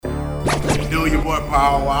do, your boy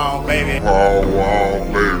Paul Wall, baby. Paul Wall,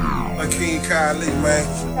 baby. King Kylie,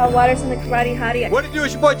 man. Y'all Waters and the Karate Hottie. What it do?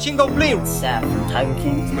 It's your boy Chingo Bling. Sap from Tiger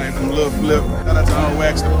King. Man, I'm Lil Flip. Shout out to On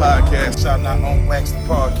Wax the Podcast. Shout out On Wax the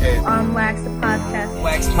Podcast. On Wax the Podcast.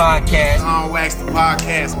 Wax Podcast. On Wax the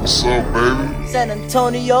Podcast. What's up, baby? San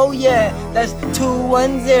Antonio, yeah. That's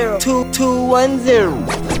 210.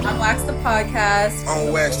 2210. On Wax the Podcast.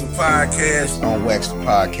 On Wax the Podcast. On Wax the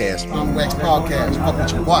Podcast. On Wax Podcast. Fuck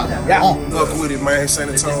with your boy. Yeah. Fuck with it, man. San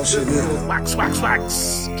Antonio shit. Wax, wax,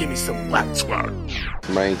 wax. Give me some wax, wax.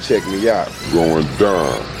 Man, check me out. Going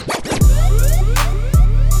down.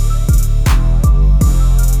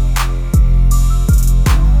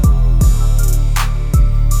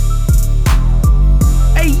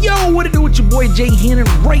 Hey, yo, what it do with your boy JHen, and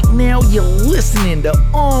right now you're listening to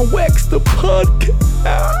On Wax the Podcast.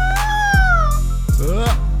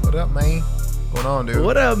 What up, man? What's going on, dude?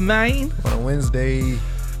 What up, man? On a Wednesday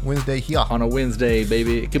here. On a Wednesday,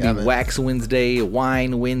 baby. It could be man. Wax Wednesday,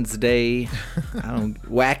 Wine Wednesday,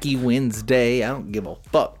 Wacky Wednesday. I don't give a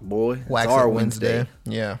fuck, boy. Wax it's our it Wednesday.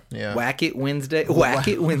 Yeah. Whack it Wednesday. Whack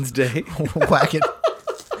it Wednesday. Whack it.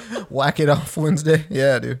 Whack it off Wednesday.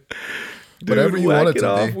 Yeah, dude. Whatever you want it to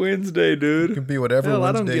off be. Wednesday, dude. It can be whatever Hell,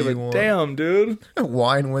 Wednesday you want. I don't give a damn, dude.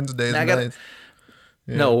 Wine Wednesday is nice.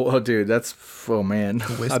 Yeah. No, oh, dude, that's man.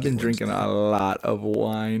 Whiskey I've been drinking Wednesday. a lot of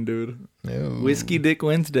wine, dude. No. Whiskey Dick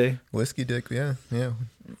Wednesday. Whiskey Dick, yeah.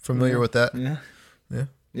 Familiar with that?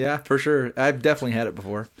 Yeah, for sure. I've definitely had it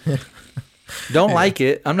before. Don't like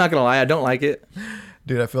it. I'm not gonna lie. I don't like it.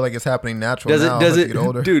 Dude, I feel like it's happening natural Does now it? Does as you it? get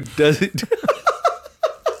older. Dude, does it?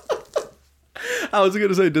 I was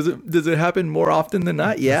gonna say, does it happen more often than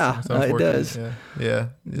not? Yeah, It's it unfortunate. does. Yeah.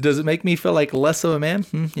 Does it make me feel like less of a man?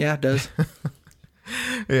 Yeah, it does.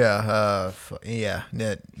 Yeah.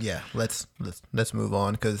 Let's move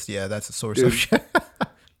on because that's a sore subject.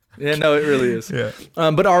 Yeah, no, it really is. Yeah.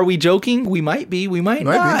 But are we joking? We might be. We might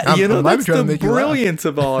not. I might be That's trying to the make you laugh. brilliance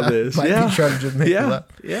of all of this. Might yeah. be trying to just make you laugh.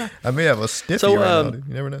 Yeah. I may have a stiffy So, right now, dude.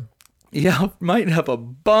 You never know. Yeah, I might have a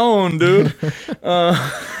bone, dude.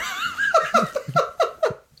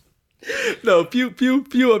 No, few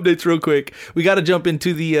updates real quick. We got to jump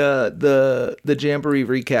into the Jamboree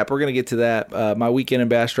recap. We're gonna get to that. My weekend in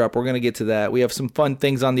Bastrop. We're gonna get to that. We have some fun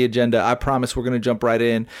things on the agenda. I promise we're gonna jump right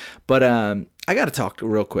in. But I got to talk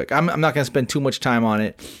real quick. I'm not gonna spend too much time on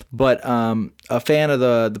it. But a fan of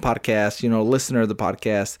the podcast, listener of the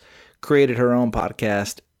podcast, created her own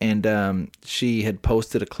podcast. And she had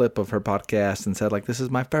posted a clip of her podcast and said, this is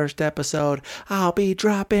my first episode. I'll be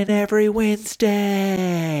dropping every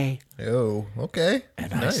Wednesday. Oh, okay. And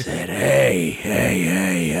nice. I said,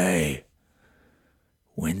 hey.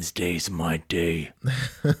 Wednesday's my day.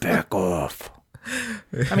 Back off.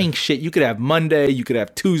 I mean, shit, you could have Monday, you could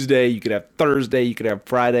have Tuesday, you could have Thursday, you could have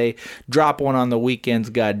Friday. Drop one on the weekends,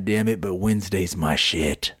 God damn it, but Wednesday's my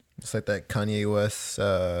shit. It's like that Kanye West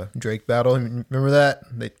Drake battle. Remember that?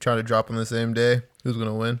 They tried to drop on the same day. Who's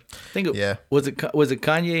gonna win? I think was it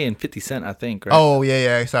Kanye and 50 Cent, I think, right? Oh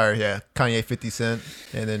yeah. Sorry, yeah. Kanye 50 Cent,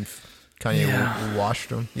 and then Kanye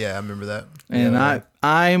washed him. Yeah, I remember that. And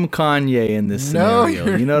I'm Kanye in this No,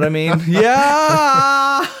 scenario. You know what I mean?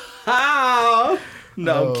 Yeah.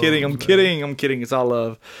 No, I'm kidding. It's all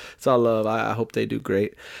love. I hope they do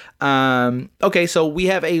great. Okay, so we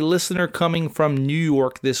have a listener coming from New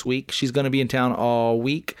York this week. She's going to be in town all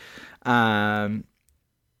week. Your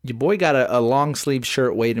boy got a long sleeve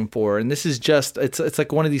shirt waiting for her, and this is just it's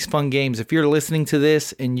like one of these fun games. If you're listening to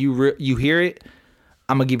this and you hear it,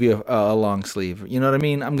 I'm gonna give you a long sleeve. You know what I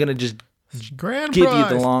mean? I'm gonna just Grand give prize.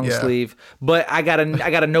 you the long sleeve, but I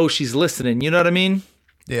gotta know she's listening. You know what I mean?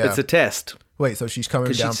 Yeah. It's a test. Wait, so she's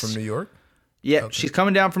coming down she's- from New York? Yeah, Okay. she's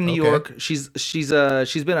coming down from New York. She's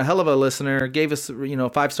been a hell of a listener. Gave us a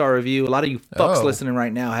 5-star review. A lot of you fucks listening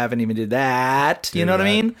right now haven't even did that. You know what I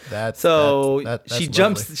mean? That's she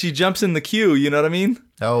lovely. jumps in the queue. You know what I mean?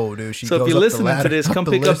 Oh, dude, she So goes if you're up the listening ladder, to this, come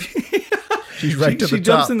the pick up. list. She's right to the top. She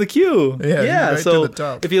jumps in the queue. Yeah, right so to the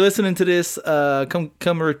top. if you're listening to this,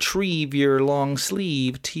 come retrieve your long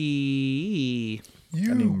sleeve tee. I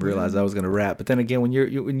didn't even realize I was gonna rap, but then again, when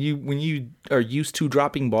you are used to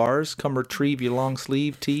dropping bars, come retrieve your long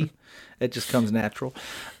sleeve tee. It just comes natural.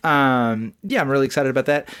 I'm really excited about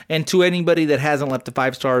that. And to anybody that hasn't left a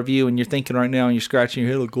 5-star review and you're thinking right now and you're scratching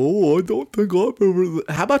your head like, oh, I don't think I've ever.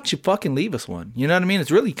 How about you fucking leave us one? You know what I mean?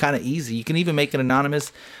 It's really kind of easy. You can even make it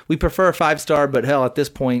anonymous. We prefer a 5-star, but hell, at this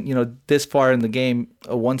point, this far in the game,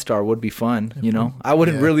 a 1-star would be fun. I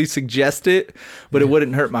wouldn't really suggest it, but it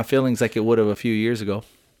wouldn't hurt my feelings like it would have a few years ago.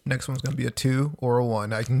 Next one's going to be a 2 or a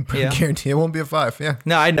 1. I can guarantee it won't be a 5. Yeah.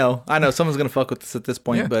 No, I know. Someone's going to fuck with us at this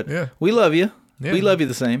point, but yeah. we love you. Yeah. We love you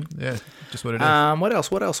the same. Yeah, just what it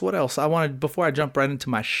is. What else? Before I jump right into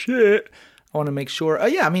my shit, I want to make sure.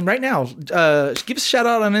 Right now, give us a shout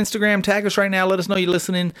out on Instagram. Tag us right now. Let us know you're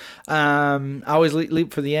listening. I always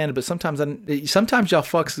leave for the end, but sometimes y'all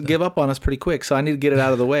fucks give up on us pretty quick, so I need to get it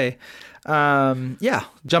out of the way.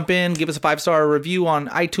 Jump in, give us a 5-star review on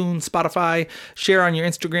iTunes, Spotify, share on your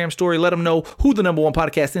Instagram story. Let them know who the number one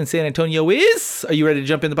podcast in San Antonio is. Are you ready to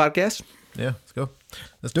jump in the podcast? Yeah, let's go.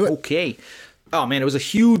 Let's do it. Okay. Oh, man, it was a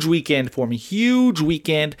huge weekend for me. Huge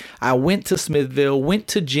weekend. I went to Smithville, went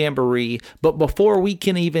to Jamboree. But before we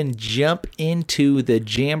can even jump into the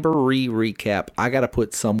Jamboree recap, I got to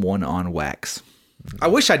put someone on wax. I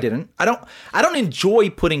wish I didn't. I don't enjoy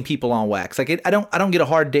putting people on wax. Like I don't get a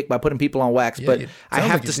hard dick by putting people on wax, but I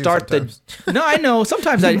have to start the. No, I know.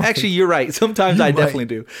 Sometimes actually you're right. Sometimes I definitely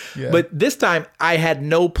do. Yeah. But this time I had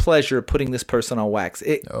no pleasure putting this person on wax.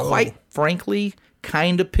 It quite frankly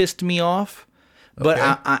kind of pissed me off. But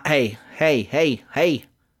hey,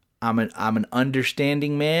 I'm an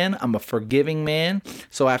understanding man. I'm a forgiving man.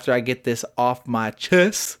 So after I get this off my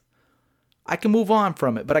chest, I can move on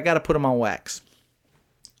from it. But I got to put him on wax.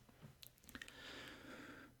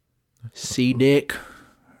 C-Dick,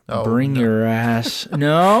 bring your ass.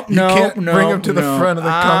 No. Bring him to the front of the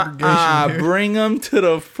congregation. Bring him to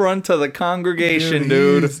the front of the congregation,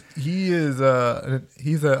 dude. He's an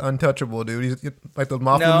untouchable dude. He's like those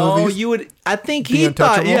mafia movies. No, you would. I think he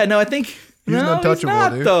thought. Yeah, no, I think he's untouchable, he's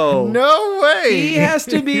not, dude. Though. No way. He has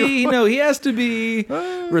to be. He has to be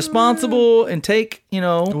responsible and take.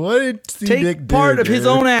 What did C-Dick take part of his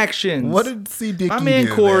own actions. What did C-Dicky do? My man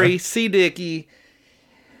Corey, C-Dicky.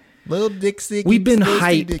 Little Dixie. We've been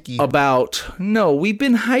hype about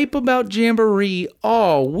Jamboree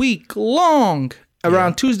all week long.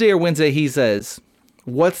 Around Tuesday or Wednesday, he says,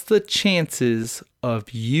 "What's the chances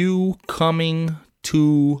of you coming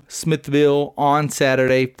to Smithville on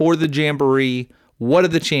Saturday for the Jamboree? What are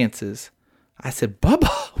the chances?" I said,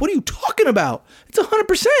 "Bubba, what are you talking about? It's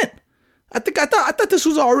 100%. I thought this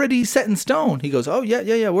was already set in stone." He goes, "Oh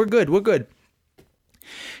yeah, we're good."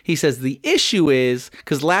 He says the issue is,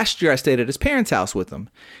 because last year I stayed at his parents' house with him.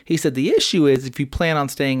 He said the issue is if you plan on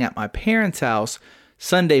staying at my parents' house,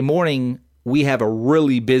 Sunday morning we have a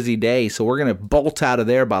really busy day. So we're going to bolt out of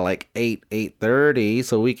there by like 8:30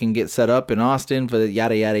 so we can get set up in Austin for the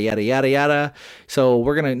yada, yada, yada, yada, yada. So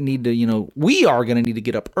we're going to need to, we are going to need to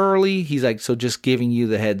get up early. He's like, so just giving you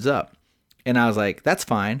the heads up. And I was like, that's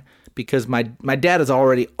fine. Because my dad has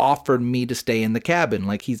already offered me to stay in the cabin.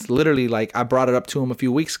 Like, he's literally like, I brought it up to him a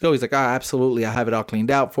few weeks ago. He's like, absolutely. I have it all cleaned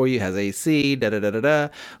out for you. It has AC,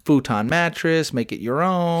 futon mattress, make it your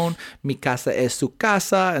own. Mi casa es su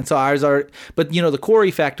casa. And so ours are, but the Corey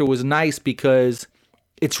factor was nice because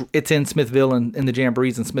it's in Smithville and the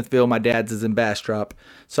Jamboree's in Smithville. My dad's is in Bastrop.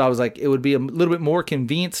 So I was like, it would be a little bit more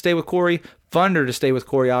convenient to stay with Corey. Funner to stay with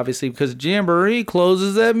Corey, obviously, because Jamboree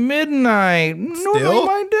closes at midnight. Normally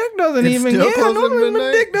my dick doesn't even get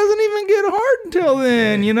hard until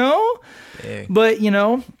then, Dang. But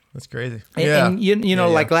that's crazy.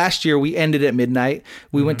 And like last year we ended at midnight.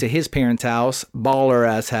 We went to his parents' house, baller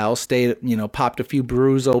ass house, stayed, popped a few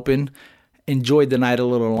brews open, enjoyed the night a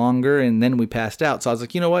little longer, and then we passed out. So I was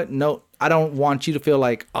like, you know what? No, I don't want you to feel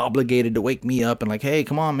like obligated to wake me up and like, hey,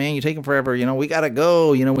 come on, man, you're taking forever. We got to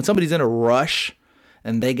go. When somebody's in a rush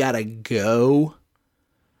and they got to go,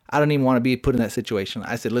 I don't even want to be put in that situation.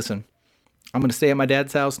 I said, listen, I'm going to stay at my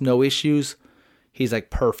dad's house. No issues. He's like,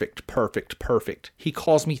 perfect. He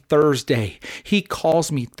calls me Thursday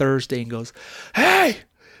and goes, hey,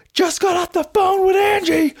 just got off the phone with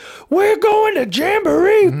Angie. We're going to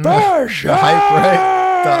Jamboree first. The hype,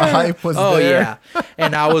 right? The hype was there. Oh, yeah.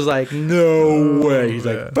 And I was like, no way. He's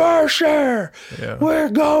like, for sure. Yeah. We're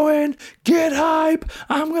going. Get hype.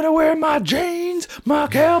 I'm going to wear my jeans, my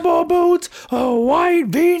cowboy boots, a white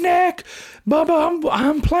V-neck. Bubba,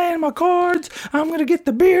 I'm playing my cards. I'm going to get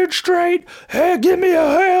the beard straight. Hey, give me a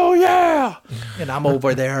hell yeah. And I'm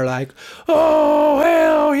over there like, oh,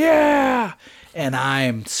 hell yeah. And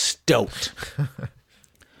I'm stoked.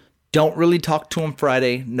 Don't really talk to him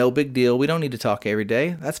Friday. No big deal. We don't need to talk every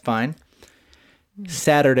day. That's fine.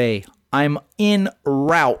 Saturday, I'm en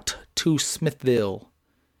route to Smithville.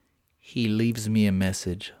 He leaves me a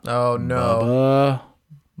message. Oh, no.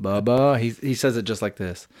 Bubba. He says it just like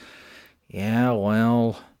this. Yeah,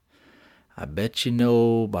 well, I bet you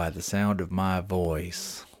know by the sound of my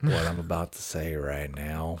voice what I'm about to say right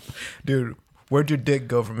now. Dude, where'd your dick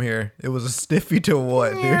go from here? It was a stiffy to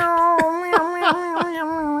what, dude?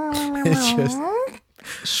 It's just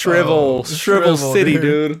Shrivel City,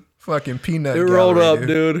 dude. Fucking peanut. It rolled gallery, up,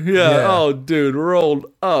 dude. Yeah. Yeah. Oh, dude, rolled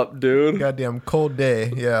up, dude. Goddamn cold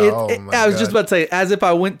day. Yeah. I was just about to say, as if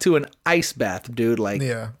I went to an ice bath, dude. Like,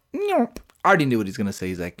 Yeah. I already knew what he's gonna say.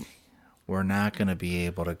 He's like, "We're not gonna be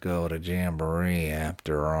able to go to Jamboree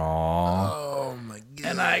after all." Oh my god.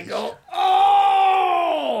 And I go,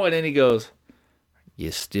 "Oh!" And then he goes,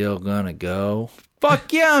 "You still gonna go?"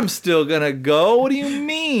 Fuck yeah, I'm still gonna go. What do you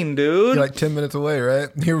mean, dude? You're like 10 minutes away, right?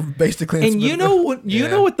 You're basically. And you know what? You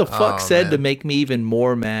know what the fuck said to man. make me even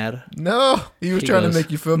more mad? No, he was He trying goes, to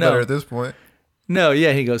make you feel "No." better at this point. No,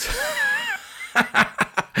 yeah, he goes.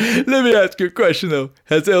 Let me ask you a question though.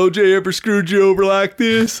 Has LJ ever screwed you over like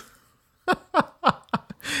this?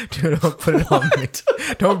 Dude, don't put it on me.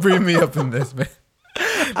 Don't bring me up in this, man.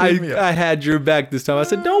 I had your back this time. I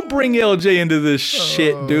said, don't bring LJ into this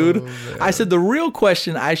shit, dude. I said, the real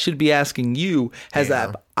question I should be asking you,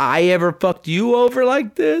 have I ever fucked you over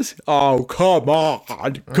like this? Oh, come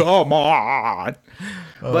on. Come on.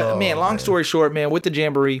 But, man, long story short, man, with the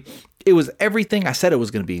Jamboree, it was everything I said it was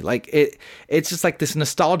going to be. Like, it's just like this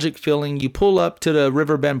nostalgic feeling. You pull up to the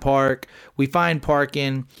Riverbend Park. We find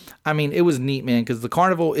parking. I mean, it was neat, man, because the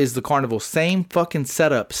carnival is the carnival. Same fucking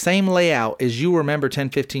setup, same layout as you remember 10,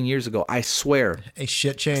 15 years ago. I swear. A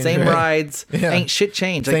shit change. Same right? rides. Yeah. Ain't shit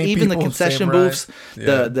changed. Like, Same even the people, concession same booths, rides.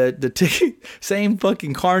 Yeah. the ticket, same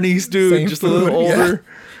fucking carnies, dude. Same just a little food, yeah. older.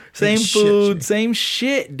 Same Shit food, change. same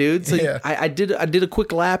shit, dude. So Yeah. I did a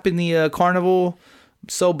quick lap in the carnival.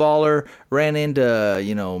 So baller. Ran into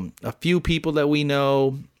a few people that we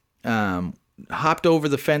know. Hopped over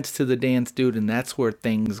the fence to the dance, dude, and that's where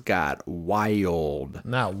things got wild.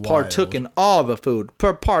 Not wild. Partook in all the food.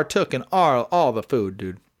 Partook in all the food,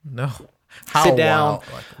 dude. No. How Sit down. Wild?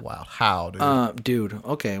 Like, wow. How, dude? Dude,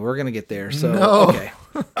 okay, we're gonna get there. So No. okay.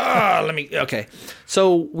 Okay.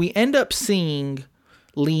 So we end up seeing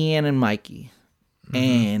Leanne and Mikey.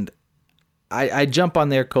 And I jump on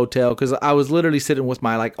their coattail because I was literally sitting with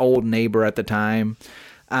my like old neighbor at the time.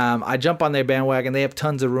 I jump on their bandwagon. They have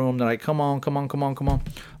tons of room. They're like, come on.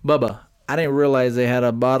 Bubba, I didn't realize they had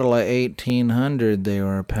a bottle of 1800 they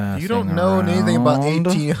were passing. You don't know anything about around.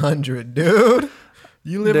 1800, dude.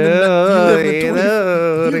 You live in I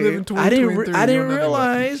didn't 2023. I didn't You don't know about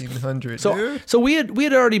realize. 1800, So dude. so we had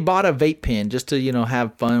already bought a vape pen just to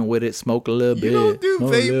have fun with it, smoke a little bit. You don't do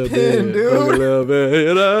smoke a vape little pen, bit, dude. smoke a little bit,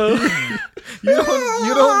 You don't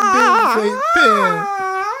do vape pen.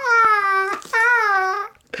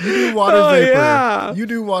 You do water vapor. yeah. You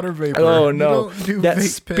do water vapor. Oh You no, don't do that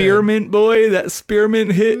vape pen. spearmint boy, that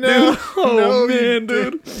spearmint hit, No, dude. Oh no, man,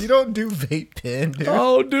 dude. You don't do vape pen, dude.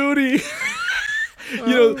 Oh, duty.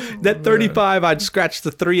 That 35, I'd scratch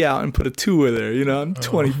the 3 out and put a 2 in there. I'm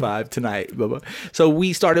 25 tonight, Bubba. So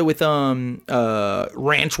we started with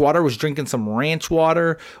ranch water. Was drinking some ranch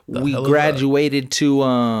water. We hell is graduated to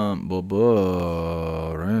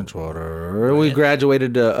ranch water. We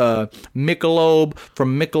graduated to Michelob.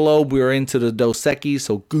 From Michelob, we were into the Dos Equis.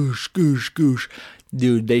 So goosh.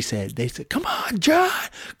 Dude, they said, come on, John.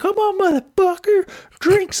 Come on, motherfucker.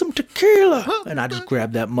 Drink some tequila. And I just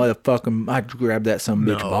grabbed that some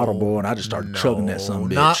bitch bottle, boy, and I just started chugging that some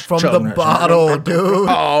bitch. Not from Chugging the that bottle, dude.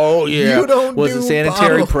 Oh, yeah. You don't Was do it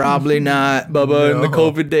sanitary? bottle. Probably not, Bubba. In the No.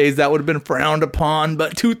 COVID days, that would have been frowned upon.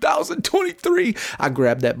 But 2023, I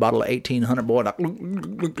grabbed that bottle of 1800, boy.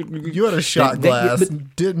 You had a shot glass.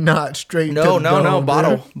 Did not straight No, to the dome,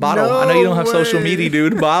 bottle. dude. Bottle. I know you don't have No social way. media,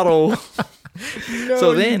 dude. Bottle. No,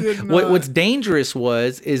 So you then did not. what's dangerous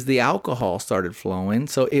is the alcohol started flowing.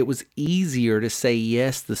 So it was easier to say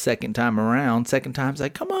yes the second time around. Second time's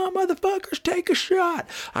like, come on, motherfuckers, take a shot.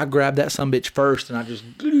 I grabbed that sumbitch first and I just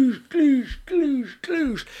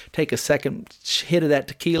gloosh. Take a second hit of that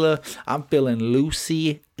tequila. I'm feeling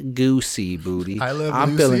loosey-goosey, booty. I love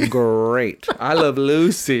I'm Lucy. feeling great. I love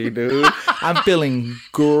Lucy, dude. I'm feeling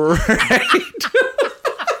great.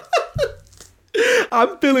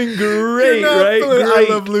 I'm feeling great, You're not right? feeling Great.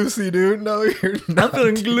 I love Lucy, dude. No, you're not.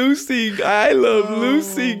 I'm feeling Lucy. I love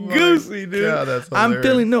Lucy my Goosey, dude. God, that's I'm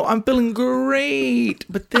hilarious. feeling great.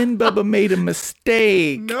 But then Bubba made a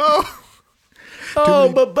mistake. No.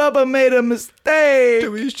 But Bubba made a mistake.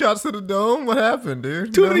 Too many shots to the dome? What happened,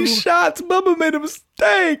 dude? Too No. many shots. Bubba made a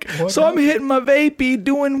mistake. What So I'm happened? hitting my vapey,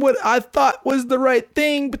 doing what I thought was the right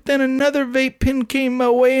thing. But then another vape pen came my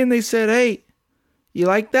way and they said, hey, you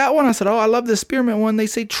like that one? I said, oh, I love the spearmint one. They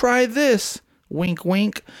say, try this. Wink,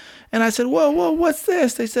 wink. And I said, whoa, what's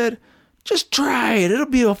this? They said, just try it. It'll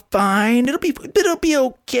be fine. It'll be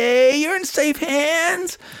okay. You're in safe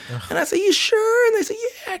hands. And I said, you sure? And they said,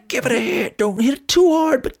 yeah, give it a hit. Don't hit it too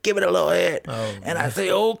hard, but give it a little hit. And I say,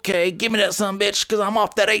 okay, give me that son bitch, because I'm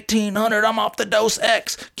off that 1800. I'm off the Dos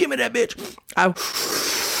X. Give me that bitch.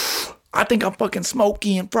 I think I'm fucking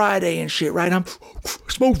Smokey and Friday and shit, right? I'm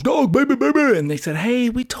Smoke's dog, baby, baby. And they said, hey,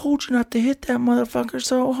 we told you not to hit that motherfucker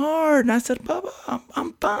so hard. And I said, Bubba,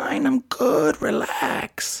 I'm fine. I'm good.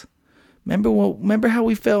 Relax. Remember how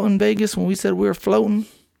we felt in Vegas when we said we were floating?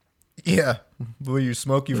 Yeah. Well, you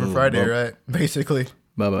Smokey for Friday, right? Basically.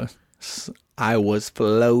 Bubba, I was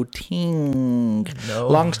floating. No.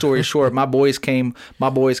 Long story short, my boy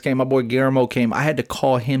Guillermo came. I had to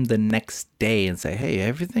call him the next day and say, hey,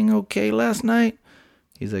 everything okay last night?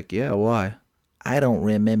 He's like, yeah, why? I don't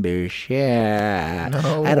remember shit.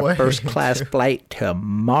 No I had way. a first class flight to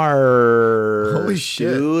Mars. Holy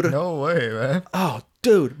shit. dude. No way, man. Oh,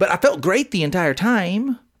 dude. But I felt great the entire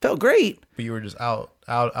time. Felt great. But you were just out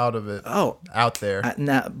of it. Oh. Out there.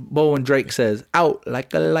 Now, Bo and Drake says, out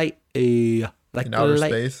like a light, like In a outer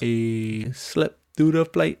light, space? slip through the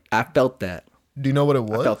plate. I felt that. Do you know what it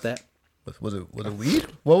was? I felt that. Was it weed?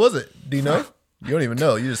 What was it? Do you know? You don't even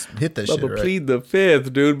know. You just hit that shit, Bubba, right? plead the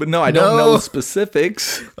fifth, dude. But no, I don't know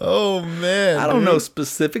specifics. Oh, man. I don't dude. know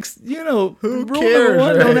specifics. You know, Who rule cares, number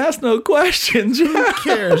one, right? don't ask no questions. Who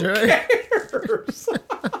cares, right?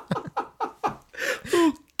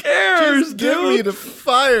 Who cares, Just give me dude? the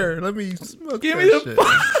fire. Let me smoke Give that me the shit.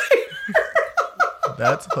 fire.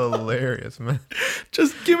 That's hilarious, man.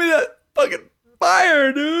 Just give me that fucking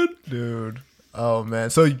fire, dude. Dude. Oh, man.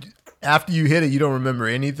 So after you hit it, you don't remember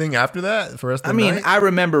anything after that? For the rest of I the mean, night? I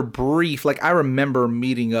remember brief. Like I remember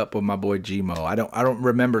meeting up with my boy Gmo. I don't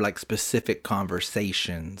remember like specific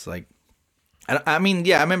conversations. Like, I mean,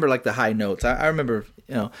 yeah, I remember like the high notes. I remember,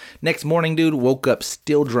 next morning, dude, woke up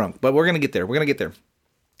still drunk. But we're gonna get there.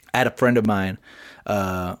 I had a friend of mine,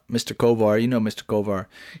 Mr. Kovar. You know Mr. Kovar.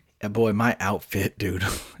 And boy, my outfit, dude,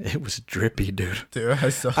 it was drippy, dude. Dude, I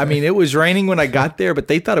saw I mean, it was raining when I got there, but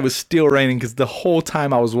they thought it was still raining because the whole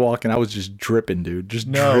time I was walking, I was just dripping, dude. Just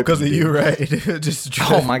No, dripping, because of dude. you, right? Just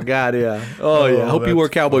Oh my god, yeah. Oh yeah. I hope you that's wore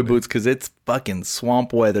cowboy funny. boots because it's fucking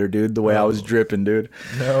swamp weather, dude. The way I was dripping, dude.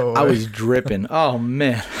 No I way. was dripping. Oh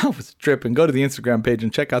man, I was dripping. Go to the Instagram page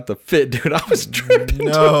and check out the fit, dude. I was dripping.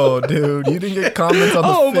 No, dude. You didn't get comments on the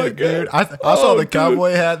Oh, my fit, dude. I God. saw the Dude.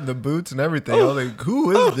 cowboy hat and the boots and everything. I was like,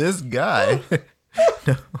 who is this guy?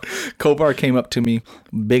 Kovar came up to me,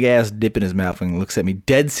 big ass dip in his mouth, and looks at me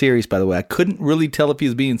dead serious. By the way, I couldn't really tell if he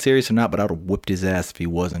was being serious or not, but I would have whipped his ass if he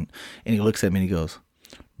wasn't. And he looks at me and he goes,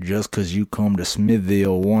 "Just 'cause you come to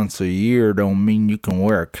Smithville once a year don't mean you can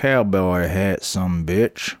wear a cowboy hat, some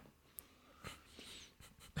bitch."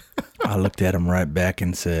 I looked at him right back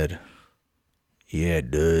and said, "Yeah,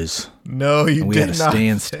 it does." No, you And we did had a not.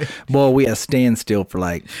 stand. Boy, we had a standstill for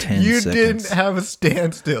like 10 You seconds. didn't have a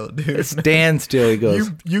standstill, dude. A standstill. He goes,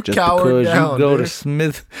 You just cowered because down, you go dude. to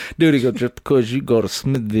Smith, dude. He goes, just because you go to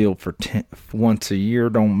Smithville for once a year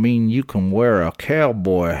don't mean you can wear a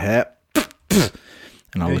cowboy hat.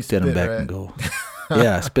 And I Yeah, looked you at him spit, back right? and go,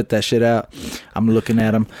 yeah, I spit that shit out. I'm looking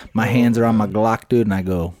at him. My hands are on my Glock, dude, and I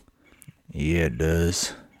go, yeah, it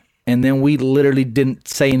does. And then we literally didn't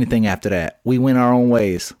say anything after that. We went our own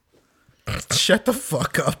ways. Shut the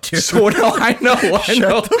fuck up, dude. So no, I know.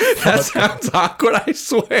 the That sounds awkward. I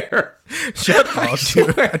swear. Shut up,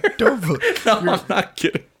 dude. I don't believe. No, I'm not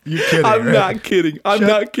kidding. You're kidding, I'm right? not kidding. I'm Shut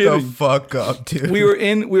not kidding. the fuck up, dude. We were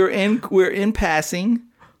in passing.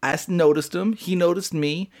 I noticed him. He noticed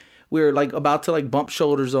me. We were like about to like bump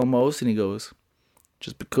shoulders almost, and he goes,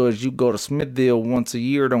 "Just because you go to Smithville once a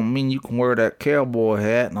year don't mean you can wear that cowboy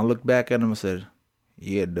hat." And I looked back at him and said,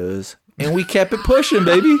 "Yeah, it does." And we kept it pushing,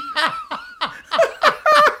 baby.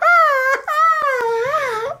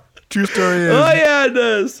 True story is, Oh yeah, it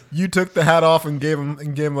does. you took the hat off and gave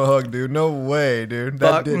him a hug, dude. No way, dude.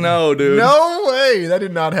 Fuck no, dude. No way. That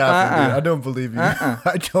did not happen, dude. I don't believe you. Uh-uh.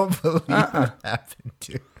 I don't believe that happened,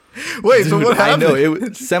 dude. Wait, so what happened? I know it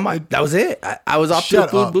was semi. That was it. I was off to a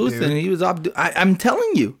Shut food up, booth, dude. and he was off. I'm telling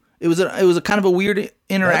you, it was a kind of a weird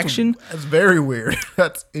interaction. That's very weird.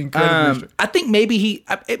 That's incredibly strange. I think maybe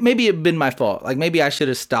maybe it'd been my fault. Like maybe I should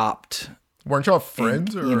have stopped. Weren't y'all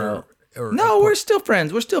friends, or, You know. or No, we're still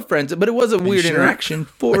friends. We're still friends. But it was a weird sure? interaction Are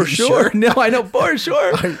for you sure. sure? No, I know for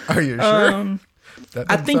sure. Are you sure? That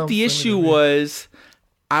I doesn't think sound the friendly issue to me. was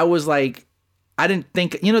I was like, I didn't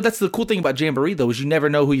think, that's the cool thing about Jamboree though, is you never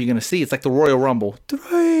know who you're going to see. It's like the Royal Rumble.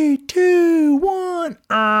 3, 2, 1,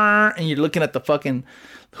 and you're looking at the fucking,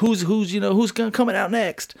 who's coming out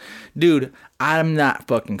next. Dude, I'm not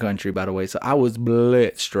fucking country, by the way. So I was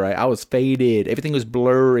blitzed, right? I was faded. Everything was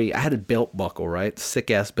blurry. I had a belt buckle, right? Sick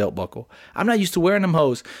ass belt buckle. I'm not used to wearing them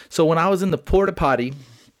hoes. So when I was in the porta potty,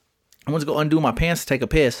 I went to go undo my pants to take a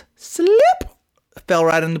piss. Slip! Fell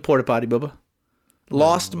right in the porta potty, Bubba.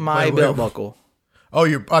 Lost my wait. belt buckle. Oh,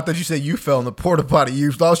 I thought you said you fell in the porta potty.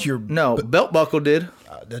 You lost your. No, belt buckle did.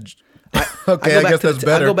 That's- Okay, I guess that's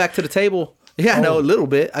better. I go back to the table. Yeah, I know a little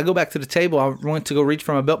bit. I go back to the table. I went to go reach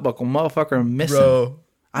for my belt buckle. Motherfucker, I'm missing. Bro,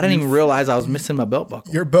 I didn't even realize I was missing my belt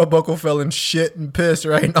buckle. your belt buckle fell in shit and piss,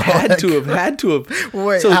 right? Had to have.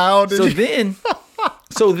 Wait, how did you?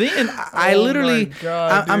 So then I literally,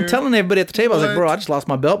 God, I'm dude. telling everybody at the table, I was like, What? bro, I just lost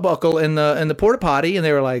my belt buckle in the porta potty, and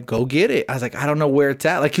they were like, go get it. I was like, I don't know where it's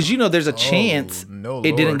at, like, cause there's a chance no,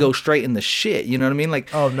 it didn't Lord. go straight in the shit. You know what I mean?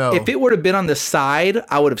 Like, Oh, no. if it would have been on the side,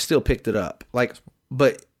 I would have still picked it up. Like,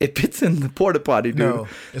 but if it's in the porta potty, dude, No,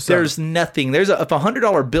 it's there's nothing. If a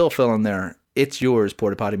 $100 bill fell in there, it's yours,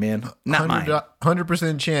 porta potty man, not mine.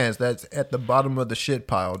 100% chance that's at the bottom of the shit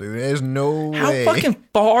pile, dude. There's no How way. fucking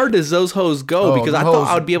far does those hoes go? Oh, Because I them thought hoes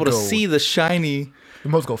I would be able to go- see the shiny.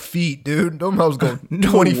 Them hoes go feet, dude. Them hoes go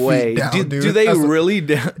No 20 way. feet down, dude. Do they That's really?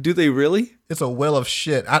 Do they really? It's a well of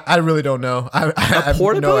shit. I really don't know. I have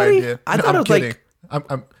porta no potty? idea. I No, thought I'm it was kidding.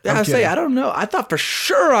 like- I'm I say kidding. I don't know. I thought for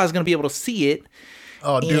sure I was gonna be able to see it,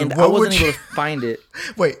 Oh, dude, and I what wasn't would you? able to find it.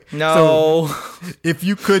 Wait, No, So if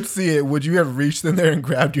you could see it, would you have reached in there and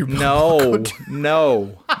grabbed your? no,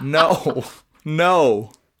 buckle?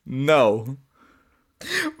 no.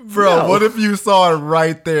 Bro, No. what if you saw it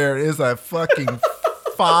right there? It's a fucking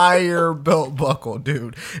fire belt buckle,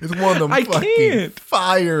 dude. It's one of them I fucking can't.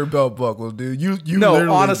 fire belt buckles, dude. You No,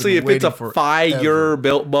 literally honestly, been if it's a waiting fire forever.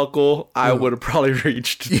 belt buckle, I would have probably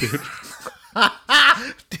reached, dude.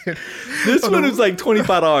 This one is like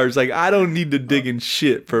 $25. Like, I don't need to dig in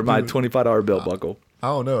shit for my $25 belt buckle. I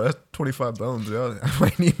don't know. That's 25 bones, dude. I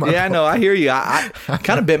might need my. Yeah, I know. I hear you. I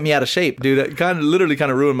kind of bent me out of shape, dude. It literally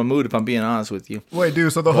ruined my mood, if I'm being honest with you. Wait,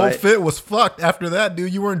 dude. So the whole But- fit was fucked after that,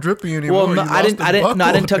 dude. You weren't dripping anymore. Well, no, You I lost didn't. the I didn't. No, I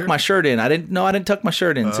buckle, didn't tuck dude. my shirt in. I didn't tuck my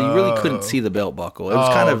shirt in, so you really couldn't see the belt buckle. It was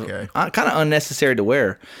okay. kind of unnecessary to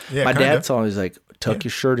wear. Yeah, my kinda. dad saw me. He's like, "Tuck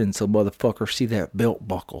your shirt in, so motherfucker see that belt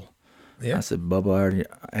buckle." Yeah. I said, "Bubba,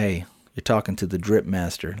 hey, you're talking to the drip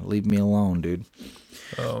master. Leave me alone, dude."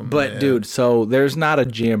 But dude, so there's not a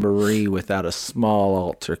jamboree without a small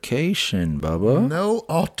altercation, Bubba. No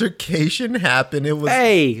altercation happened. It was.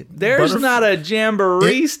 Hey, there's Butterf- not a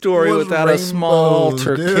jamboree It story was without a small rainbows,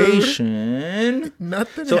 dude. altercation.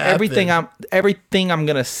 Nothing. So happened. everything I'm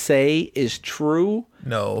gonna say is true,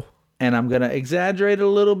 No. and I'm gonna exaggerate a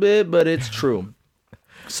little bit, but it's true.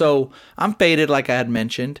 So I'm faded, like I had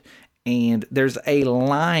mentioned, and there's a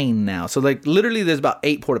line now. So like literally, there's about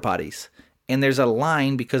 8 porta potties. And there's a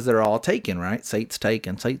line because they're all taken, right? Seats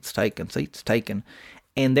taken, seats taken, seats taken.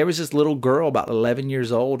 And there was this little girl about 11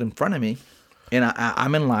 years old in front of me. And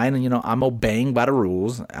I'm in line, and, I'm obeying by the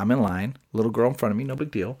rules. I'm in line. Little girl in front of me, no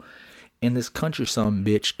big deal. And this country son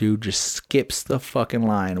bitch, dude, just skips the fucking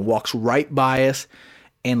line, walks right by us.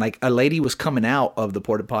 And, like, a lady was coming out of the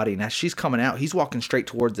porta potty. Now she's coming out. He's walking straight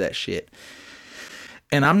towards that shit.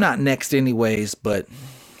 And I'm not next anyways, but...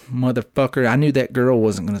 motherfucker, I knew that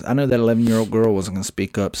 11-year-old girl wasn't gonna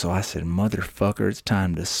speak up, so I said, motherfucker, it's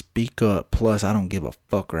time to speak up. Plus, I don't give a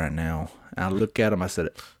fuck right now. And I look at him, I said,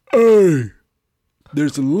 hey,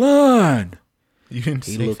 there's a line. You didn't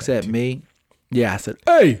He say looks that, at me. Yeah, I said,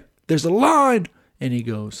 hey, there's a line. And he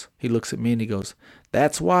looks at me and he goes,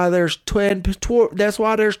 that's why there's 12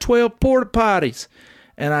 porta potties.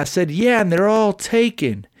 And I said, yeah, and they're all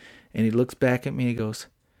taken. And he looks back at me and he goes,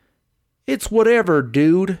 it's whatever,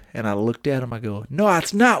 dude. And I looked at him. I go, no,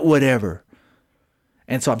 it's not whatever.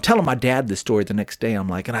 And so I'm telling my dad this story the next day. I'm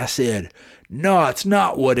like, and I said, no, it's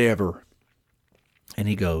not whatever. And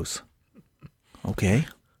he goes, okay,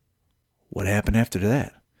 what happened after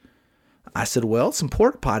that? I said, well, some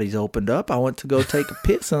porta potties opened up. I went to go take a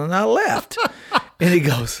piss and then I left. And he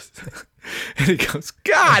goes,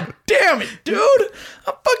 God damn it, dude.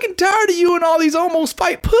 I'm fucking tired of you and all these almost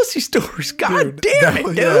fight pussy stories. God damn it,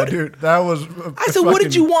 dude. Yeah, dude. That was. I said, what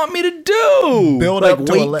did you want me to do? Build like, up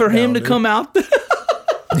to a wait for him letdown, to dude. come out?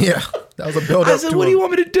 Yeah, that was a build up. I said, what do you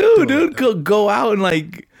want me to do, dude? Go out and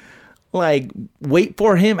like wait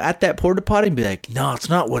for him at that porta potty and be like, no, it's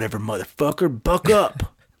not whatever, motherfucker. Buck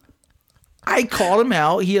up. I called him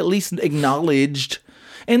out. He at least acknowledged.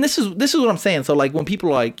 And this is what I'm saying. So like when people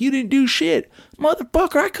are like, you didn't do shit,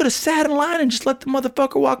 motherfucker, I could have sat in line and just let the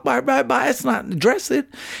motherfucker walk right by us, not address it.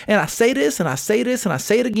 And I say this and I say this and I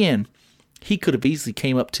say it again. He could have easily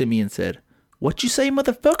came up to me and said, what you say,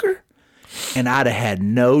 motherfucker? And I'd have had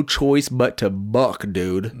no choice but to buck,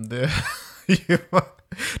 dude.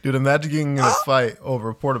 Dude, imagine getting in a fight over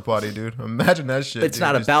a porta potty, dude. Imagine that shit. It's dude.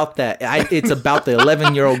 not Just- about that. It's about the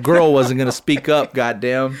 11-year-old girl wasn't going to speak up,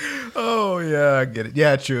 goddamn. Oh yeah, I get it.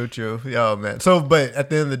 Yeah, true. Yeah, man. So, but at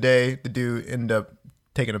the end of the day, the dude ended up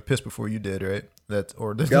taking a piss before you did, right?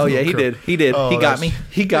 Oh yeah, he did. He did. Oh, he got that's- me.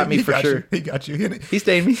 He got me for sure. He got you. He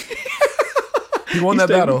stained me. He won that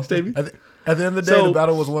battle. At the end of the day, So- the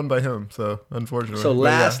battle was won by him. So unfortunately. So But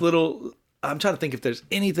last yeah. little, I'm trying to think if there's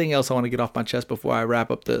anything else I want to get off my chest before I wrap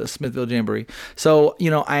up the Smithville Jamboree. So,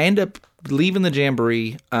 I end up leaving the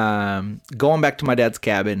Jamboree, going back to my dad's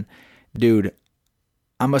cabin. Dude,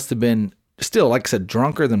 I must have been still, like I said,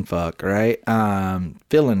 drunker than fuck, right?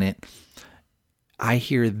 Feeling it. I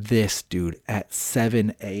hear this, dude, at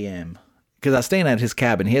 7 a.m. Because I was staying at his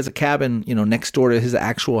cabin. He has a cabin, next door to his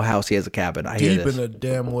actual house. He has a cabin. I hear Deep this. in the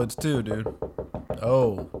damn woods too, dude.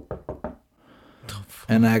 Oh.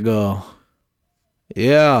 And I go,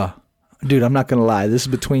 yeah. Dude, I'm not going to lie. This is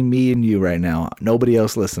between me and you right now. Nobody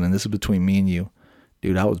else listening. This is between me and you.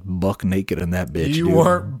 Dude, I was buck naked in that bitch, You dude.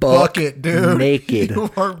 weren't bucket, dude. Naked. You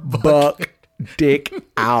weren't buck dick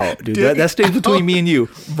out, dude. That stays between me and you.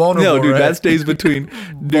 Vulnerable, No, dude, right? that stays between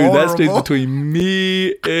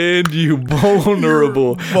me and you.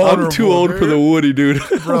 Vulnerable. I'm too Vulnerable, old dude. for the woody, dude.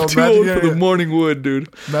 Bro, I'm too imagine old for getting the a- morning wood, dude.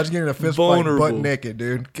 Imagine getting a fist fight butt Vulnerable. naked,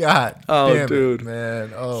 dude. God Oh, damn dude. it,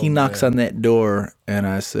 man. Oh, He knocks man. on that door and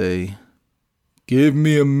I say, give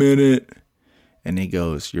me a minute. And he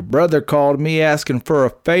goes, your brother called me asking for a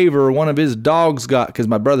favor one of his dogs got, because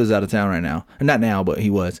my brother's out of town right now. Not now, but he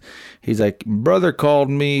was. He's like, brother called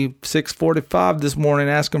me 6:45 this morning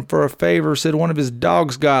asking for a favor, said one of his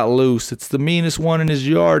dogs got loose. It's the meanest one in his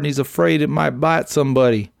yard and he's afraid it might bite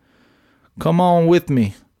somebody. Come on with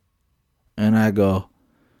me. And I go,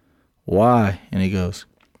 why? And he goes,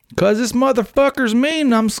 'cause this motherfucker's mean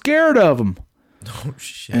and I'm scared of him. Oh,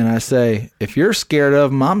 shit. And I say, if you're scared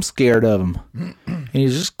of him, I'm scared of him. And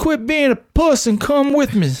he's just quit being a puss and come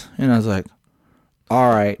with me. And I was like, all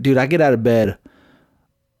right, dude, I get out of bed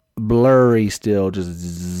blurry still. Just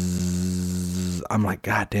zzz. I'm like,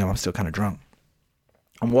 God damn, I'm still kind of drunk.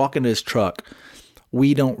 I'm walking to his truck.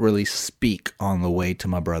 We don't really speak on the way to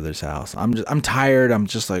my brother's house. I'm tired. I'm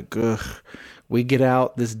just like, ugh. We get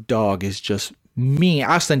out. This dog is just mean.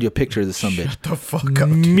 I'll send you a picture of this son of a bitch. Shut the fuck up,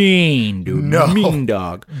 dude. Mean, dude. No. Mean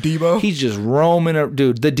dog. Debo? He's just roaming.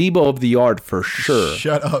 Dude, the Debo of the yard for sure.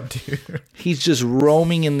 Shut up, dude. He's just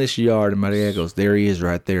roaming in this yard. And my dad goes, there he is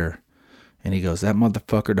right there. And he goes, that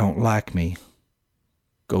motherfucker don't like me.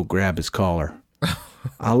 Go grab his collar.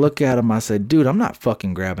 I look at him. I say, dude, I'm not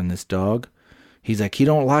fucking grabbing this dog. He's like, he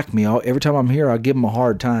don't like me. Every time I'm here, I give him a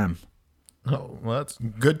hard time. Oh, well, that's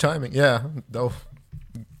good timing. Yeah. Oh,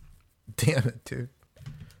 damn it, dude.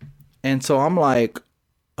 And so I'm like,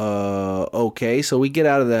 okay. So we get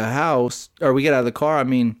out of the house, or we get out of the car,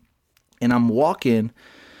 and I'm walking.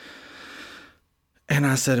 And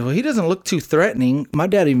I said, well, he doesn't look too threatening. My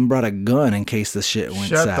dad even brought a gun in case the shit went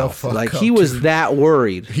Shut the south. fuck Like, up, he was dude. that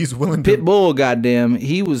worried. He's willing to. Pit bull, goddamn.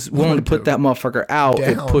 He was willing to put that motherfucker out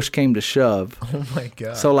if Down. push came to shove. Oh, my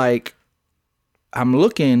God. So, like, I'm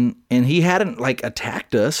looking, and he hadn't, like,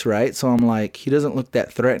 attacked us, right? So I'm like, he doesn't look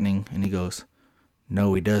that threatening. And he goes,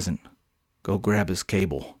 no, he doesn't. Go grab his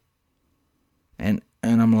cable. And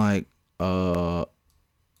I'm like,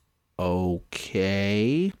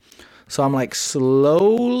 okay. So I'm like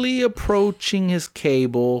slowly approaching his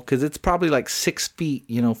cable because it's probably like 6 feet,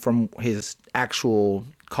 from his actual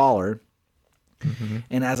collar. Mm-hmm.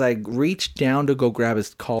 And as I reach down to go grab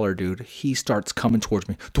his collar, dude, he starts coming towards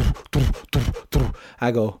me.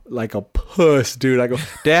 I go like a puss, dude. I go,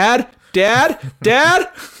 Dad.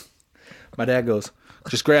 My dad goes,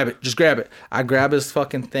 just grab it. I grab his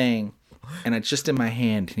fucking thing and it's just in my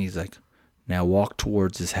hand. And he's like, now walk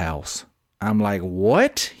towards his house. I'm like,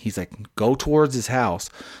 what? He's like, go towards his house.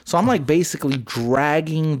 So I'm like basically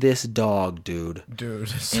dragging this dog, dude. Dude,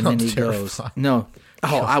 this And then sounds he terrifying. goes, no.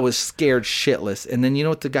 Oh, I was scared shitless. And then you know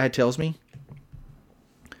what the guy tells me?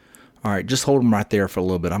 All right, just hold him right there for a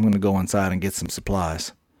little bit. I'm going to go inside and get some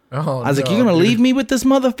supplies. Oh, I was like, you going to leave me with this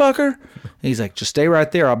motherfucker? And he's like, just stay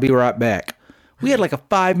right there. I'll be right back. We had like a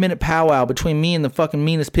 5-minute powwow between me and the fucking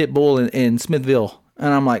meanest pit bull in Smithville.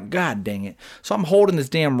 And I'm like, God dang it. So I'm holding this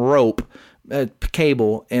damn rope,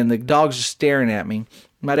 cable, and the dog's just staring at me.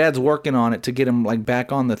 My dad's working on it to get him like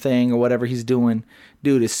back on the thing or whatever he's doing.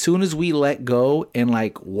 Dude, as soon as we let go and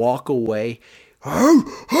like walk away,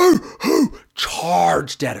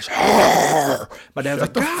 charged at us. My dad was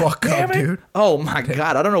like, the God fuck damn up, it. dude. Oh my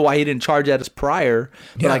God. I don't know why he didn't charge at us prior.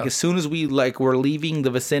 But Yeah. like as soon as we like were leaving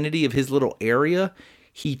the vicinity of his little area,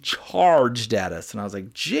 he charged at us. And I was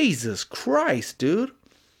like, Jesus Christ, dude.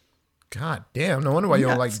 God damn. No wonder why you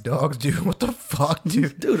don't like dogs, dude. What the fuck,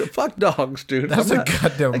 dude? Dude, fuck dogs, dude. That's I'm a not-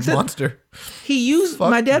 goddamn like I said, monster. He used Fuck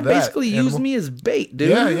my dad that basically used animal. me as bait, dude.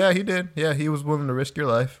 Yeah, he did. Yeah, he was willing to risk your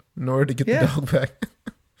life in order to get Yeah. the dog back.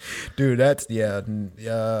 Dude, that's,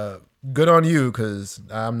 good on you, because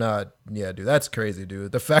I'm not, dude, that's crazy,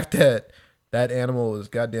 dude. The fact that that animal is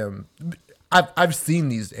goddamn, I've seen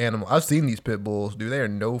these animals. I've seen these pit bulls, dude. They are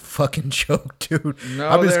no fucking joke, dude. No,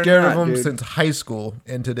 I've been they're scared not, of them dude. since high school,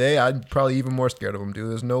 and today I'm probably even more scared of them, dude.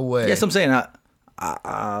 There's no way. Yes, I'm saying.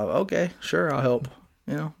 Okay, sure, I'll help.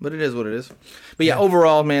 But it is what it is. But yeah,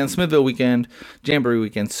 overall, man, Smithville weekend, Jamboree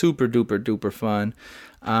weekend, super duper fun.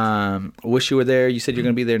 Wish you were there. You said you're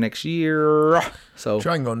gonna be there next year. So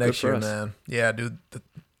try and go next good for year, us. man. Yeah, dude.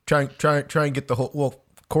 Try and get the whole. Well,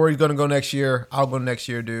 Corey's gonna go next year. I'll go next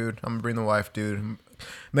year, dude. I'm gonna bring the wife, dude.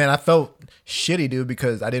 Man, I felt shitty, dude,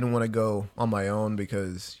 because I didn't want to go on my own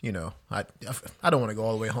because I don't want to go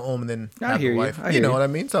all the way home and then I have hear the you. wife. I You hear know you. what I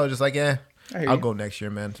mean? So I was just like, I hear I'll you. go next year,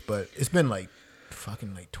 man. But it's been like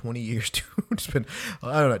fucking like 20 years, dude. It's been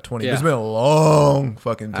I don't know 20. Yeah. It's been a long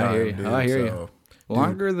fucking time, I hear you. dude. I hear you. So,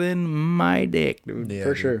 Longer than my dick, dude. yeah,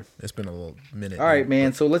 for dude, sure. It's been a little minute. All right, dude.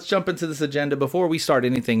 man. So let's jump into this agenda. Before we start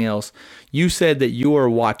anything else, you said that you were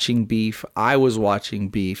watching Beef. I was watching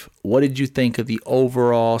Beef. What did you think of the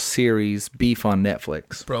overall series Beef on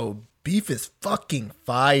Netflix? Bro, Beef is fucking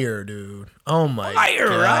fire, dude. Oh my Fire,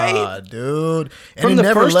 god, right? dude. And From it the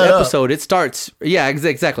never first let up. episode, it starts. Yeah,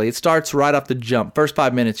 exactly. It starts right off the jump. First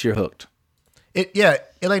 5 minutes, you're hooked. It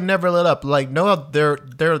like never let up. Like there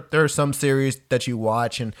are some series that you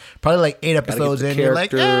watch and probably like 8 Gotta episodes get the in, you're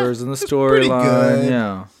like, characters and the it's pretty storyline. good.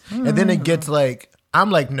 Yeah. And then it gets like I'm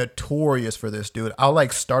like notorious for this, dude. I'll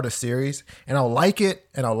like start a series and I'll like it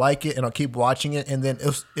and I'll keep watching it and then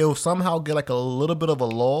it'll somehow get like a little bit of a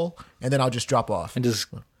lull and then I'll just drop off. And just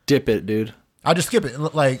dip it, dude. I'll just skip it.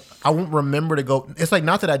 Like I won't remember to go. It's like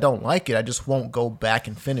not that I don't like it. I just won't go back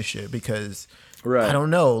and finish it because Right. I don't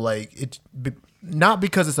know. Like not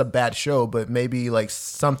because it's a bad show, but maybe like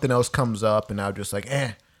something else comes up and I'll just like,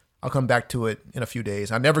 I'll come back to it in a few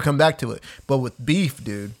days. I never come back to it. But with Beef,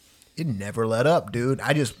 dude, it never let up, dude.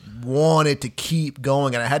 I just wanted to keep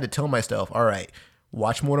going, and I had to tell myself, all right,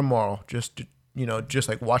 watch more tomorrow. Just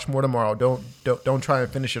like watch more tomorrow. Don't try and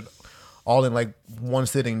finish it all in like one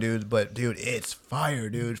sitting, dude. But dude, it's fire,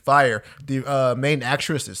 dude. Fire. The main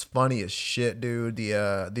actress is funny as shit, dude.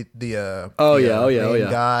 The main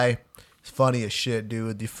guy is funny as shit,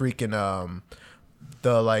 dude. The freaking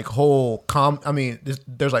the like whole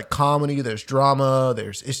there's like comedy, there's drama,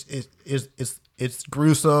 it's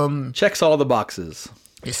gruesome, Checks all the boxes.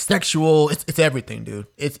 it's sexual, it's everything, dude.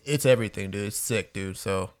 It's everything, dude. It's sick, dude.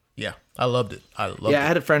 So yeah, I loved it. I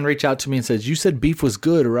had a friend reach out to me and says, "You said Beef was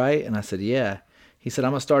good, right?" And I said, "Yeah." He said,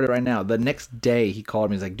 "I'm gonna start it right now." The next day, he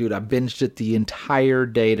called me. He's like, "Dude, I binged it the entire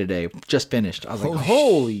day today. Just finished." I was like,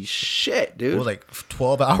 "Holy shit, dude!" It was like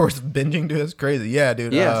 12 hours of binging, dude. It's crazy. Yeah,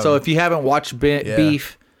 dude. Yeah. So if you haven't watched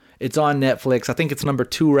Beef, it's on Netflix. I think it's number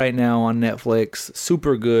 2 right now on Netflix.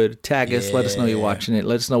 Super good. Tag us. Let us know you're watching it.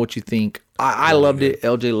 Let us know what you think. I loved it.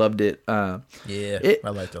 LJ loved it. I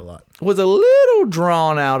liked it a lot. Was a little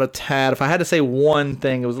drawn out a tad. If I had to say one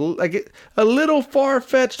thing, it was like a little far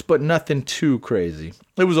fetched, but nothing too crazy.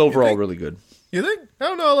 It was overall really good. You think? I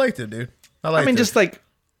don't know. I liked it, dude. I mean, just like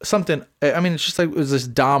something. I mean, it's just like it was this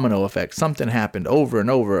domino effect. Something happened over and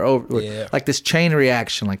over. Yeah. Like this chain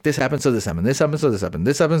reaction. Like this happens, so this happened. This happens, so this happened.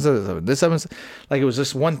 This happens, so this happened. This happens. Like it was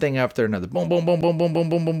just one thing after another. Boom, boom, boom, boom, boom, boom,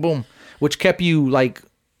 boom, boom, boom. Which kept you like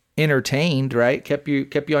entertained, right? Kept you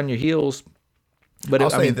on your heels. But I'll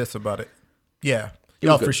say this about it. Yeah.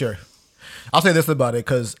 was For good. sure. I'll say this about it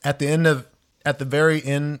because at the very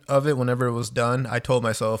end of it, whenever it was done, I told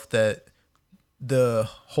myself that the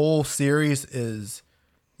whole series is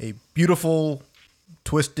a beautiful,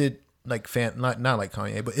 twisted, like not like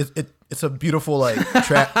Kanye, but it's a beautiful like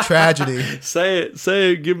tragedy. Say it.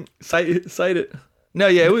 Cite it. No,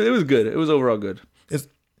 yeah, it was good. It was overall good.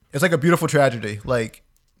 It's like a beautiful tragedy. Like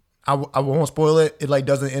I won't spoil it. It like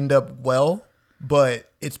doesn't end up well,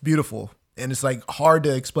 but it's beautiful. And it's like hard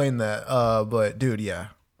to explain that. But dude, yeah,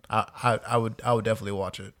 I would definitely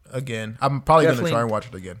watch it again. I'm probably gonna try and watch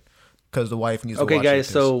it again because the wife needs to watch guys,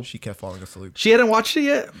 it. so she kept falling asleep. She hadn't watched it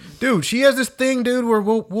yet? Dude, she has this thing, dude, where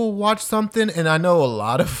we'll watch something, and I know a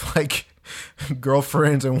lot of like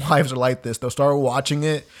girlfriends and wives are like this. They'll start watching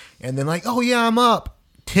it, and then like, oh yeah, I'm up.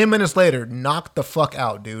 10 minutes later, knock the fuck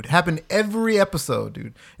out, dude. Happened every episode,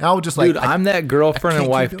 dude. And I was just like, Dude, I'm that girlfriend and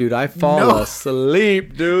wife, dude. I fall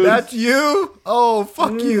asleep, dude. That's you? Oh,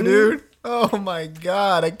 fuck you, dude. Oh my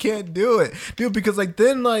god, I can't do it, dude. Because like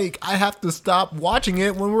then like I have to stop watching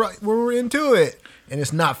it when we're into it, and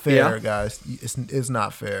it's not fair, guys. It's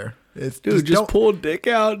not fair. It's dude, just don't pull dick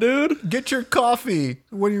out, dude. get your coffee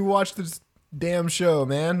when you watch this damn show,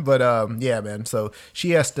 man. But yeah, man. So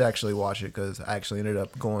she has to actually watch it because I actually ended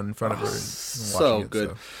up going in front of her and So watching it, good.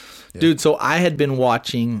 so, yeah. Dude, so I had been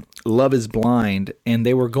watching Love is Blind, and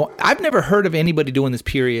they were going. I've never heard of anybody doing this,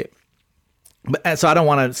 period. But so I don't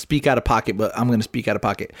want to speak out of pocket, but I'm going to speak out of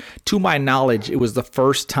pocket. To my knowledge, it was the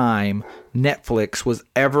first time Netflix was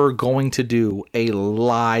ever going to do a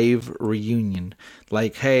live reunion.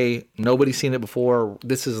 Like, hey, nobody's seen it before.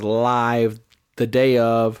 This is live the day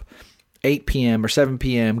of 8 p.m. or 7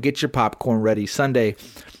 p.m. Get your popcorn ready. Sunday,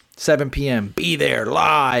 7 p.m. Be there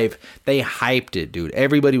live. They hyped it, dude.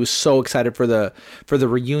 Everybody was so excited for the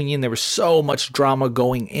reunion. There was so much drama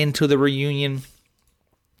going into the reunion.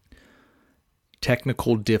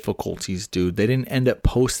 Technical difficulties, dude. They didn't end up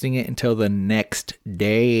posting it until the next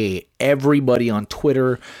day. Everybody on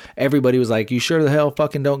Twitter, everybody was like, you sure the hell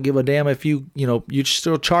fucking don't give a damn if you're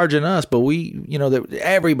still charging us, but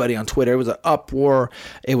everybody on Twitter, it was an uproar.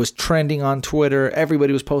 It was trending on Twitter.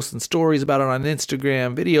 Everybody was posting stories about it on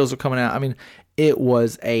Instagram. Videos were coming out. I mean, it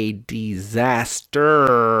was a disaster.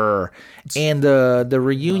 And the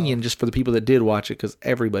reunion, just for the people that did watch it, because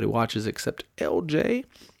everybody watches except LJ,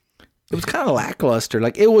 it was kind of lackluster.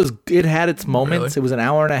 Like it had its moments. Really? It was an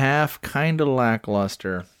hour and a half, kind of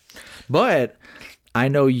lackluster. But I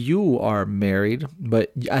know you are married,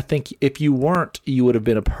 but I think if you weren't, you would have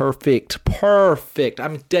been a perfect,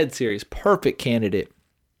 I'm dead serious, perfect candidate.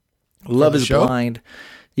 Love is Blind.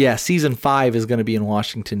 Yeah, season 5 is going to be in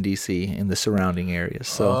Washington D.C. in the surrounding areas.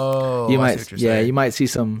 So you might see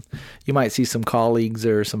some colleagues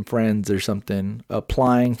or some friends or something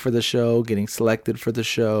applying for the show, getting selected for the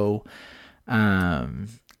show.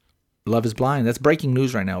 Love is Blind. That's breaking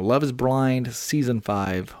news right now. Love is Blind, season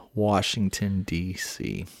 5, Washington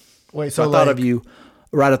D.C. Wait, so I thought of you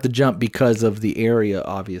right off the jump because of the area,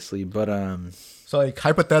 obviously, but so like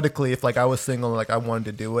hypothetically, if like I was single and like I wanted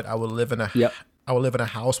to do it, I would live in a I would live in a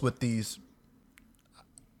house with these.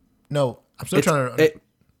 No, I'm still trying to.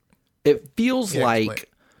 It feels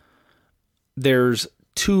like there's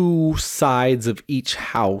two sides of each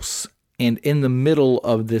house, and in the middle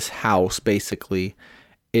of this house, basically,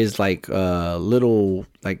 is like little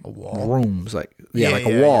like rooms, like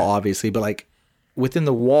a wall, obviously, but like within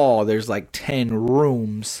the wall, there's like 10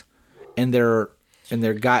 rooms, and they're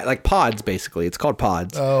like pods, basically. It's called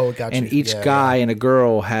pods. Oh, gotcha. And each guy and a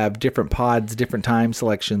girl have different pods, different time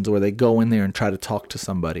selections where they go in there and try to talk to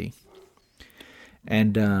somebody.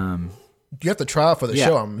 And you have to try out for the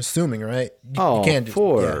show, I'm assuming, right? You can't just,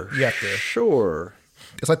 you have to. Sure.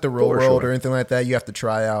 It's like the Real World or anything like that. You have to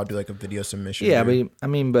try out, do like a video submission. Yeah,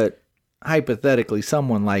 but hypothetically,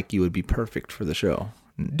 someone like you would be perfect for the show.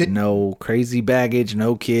 No crazy baggage,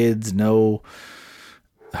 no kids, no...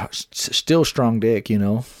 Still strong dick,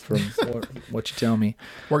 from what you tell me.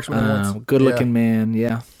 Works when it wants. Good looking man,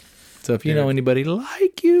 yeah. So if you know anybody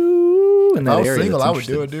like you in that area, I was single, I would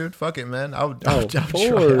do it, dude. Fuck it, man. I would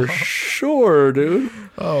for sure, dude.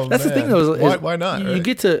 Oh, that's the thing, though. Why not? You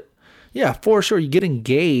get to, for sure. You get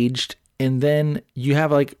engaged, and then you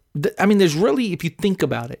have like, there's really, if you think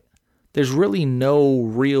about it, there's really no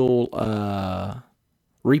real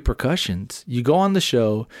repercussions. You go on the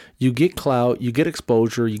show, you get clout, you get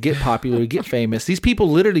exposure, you get popular, you get famous. These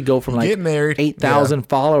people literally go from like get married, 8,000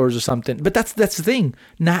 followers or something. But that's the thing.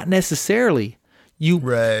 Not necessarily. You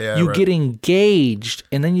get engaged,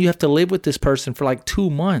 and then you have to live with this person for like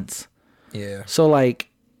 2 months. Yeah. So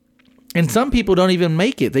like, and some people don't even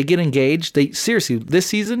make it. They get engaged. Seriously, this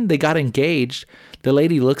season they got engaged. The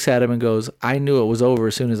lady looks at him and goes, I knew it was over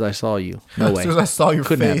as soon as I saw you. No way. As soon as I saw your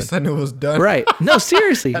face, I knew it was done. Right. No,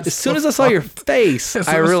 seriously. As soon as I saw your face,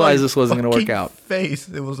 I realized this wasn't going to work out. Face,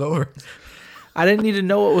 it was over. I didn't need to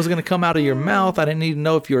know what was going to come out of your mouth. I didn't need to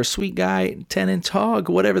know if you're a sweet guy, 10-inch hog,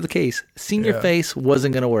 whatever the case. Seeing your face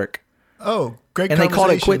wasn't going to work. Oh, great conversation. And they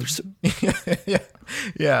called it quits.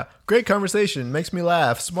 Yeah. Great conversation. Makes me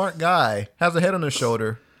laugh. Smart guy. Has a head on his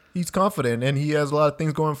shoulder. He's confident, and he has a lot of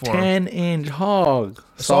things going for him. 10-inch hog.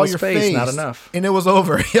 Saw your face, not enough. And it was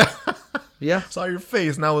over. Yeah. Saw your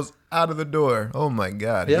face, and I was out of the door. Oh, my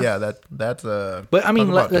God. Yeah, that's a... But,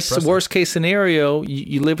 that's the worst case scenario.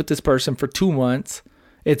 You live with this person for 2 months.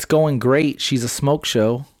 It's going great. She's a smoke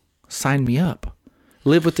show. Sign me up.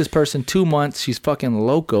 Live with this person 2 months. She's fucking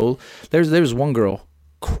loco. There's one girl.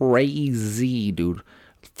 Crazy, dude.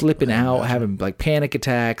 Flipping out, having like panic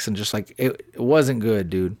attacks, and just like it wasn't good,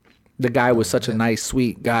 dude. The guy was such a nice,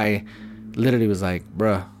 sweet guy. Literally was like,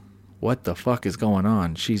 bruh, what the fuck is going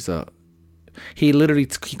on? He called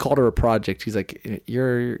her a project. He's like,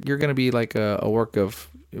 you're gonna be like a work of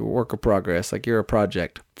progress. Like you're a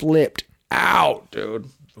project. Flipped out, dude.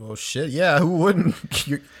 Oh shit! Yeah, who wouldn't?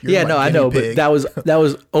 I know, but that was.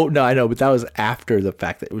 Oh no, I know, but that was after the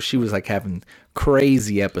fact that she was like having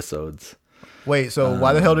crazy episodes. Wait, so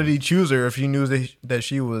why the hell did he choose her if he knew that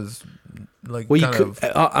she was like? Well,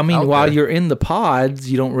 while you're in the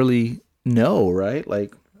pods, you don't really know, right?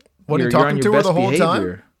 Like, What, you're talking on to your her best the whole time?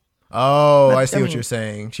 behavior. Oh, I see I what mean- you're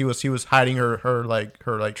saying. She was hiding her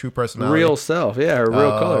true personality. Real self, yeah, her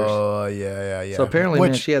real colors. Oh, yeah. So apparently,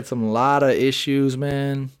 man, Which, she had some lot of issues,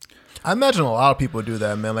 man. I imagine a lot of people do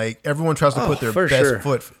that, man. Like everyone tries to put their for best sure.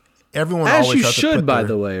 foot. Everyone As always you tries to should, put by their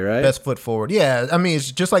the way, right? best foot forward. Yeah, I mean, it's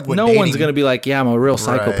just like with No dating, one's gonna be like, "Yeah, I'm a real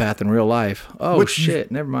psychopath in real life." Oh Which you- shit,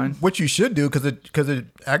 never mind. Which you should do because it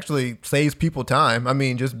actually saves people time. I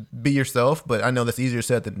mean, just be yourself. But I know that's easier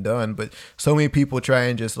said than done. But so many people try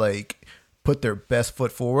and just like put their best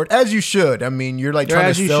foot forward, as you should. I mean, you're like trying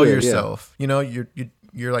As to you sell should, yourself. You know,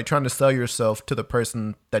 you're like trying to sell yourself to the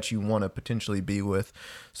person that you want to potentially be with.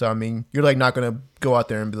 So I mean, you're like not gonna go out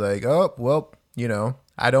there and be like, oh well, you know,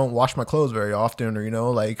 I don't wash my clothes very often, or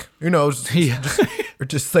or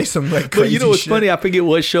just say some like crazy But you know what's shit. funny? I forget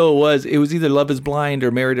what show it was. It was either Love Is Blind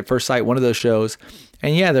or Married at First Sight, one of those shows.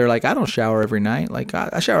 And yeah, they're like, I don't shower every night. Like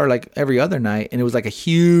I shower like every other night. And it was like a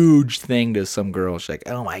huge thing to some girls. She's like,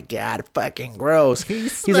 oh my God, fucking gross.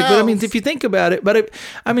 He's like, but I mean, if you think about it,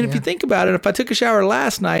 if you think about it, if I took a shower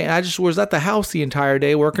last night and I just was at the house the entire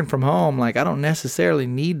day working from home, like I don't necessarily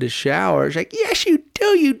need to shower. She's like, yes, you do,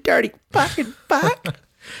 you dirty fucking fuck.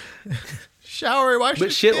 Shower, wash your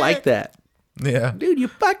But shit dick. like that. Yeah. Dude, you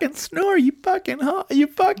fucking snore, you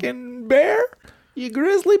fucking bear, you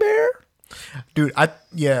grizzly bear. Dude,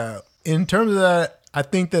 in terms of that, I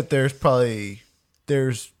think that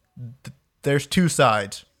there's two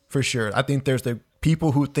sides for sure. I think there's the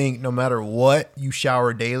people who think no matter what you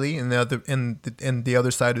shower daily, and the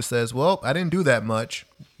other side who says, well, I didn't do that much,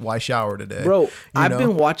 why shower today? Bro, You I've know?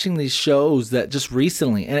 been watching these shows that just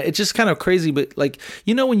recently, and it's just kind of crazy, but like,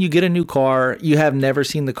 you know, when you get a new car, you have never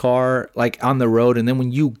seen the car like on the road, and then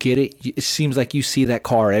when you get it, it seems like you see that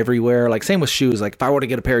car everywhere. Like same with shoes. Like if I were to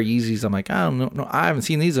get a pair of Yeezys, I'm like, I don't know, I haven't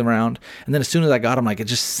seen these around. And then as soon as I got them, like it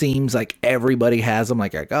just seems like everybody has them.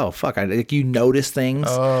 Like oh fuck, like you notice things.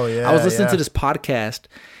 Oh, yeah, I was listening yeah. to this podcast,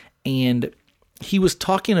 and he was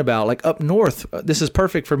talking about like up north. This is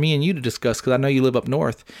perfect for me and you to discuss because I know you live up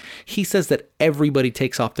north. He says that everybody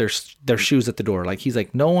takes off their shoes at the door. Like he's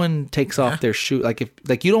like, no one takes off their shoe. Like if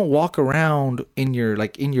like you don't walk around in your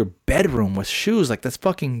bedroom with shoes. Like that's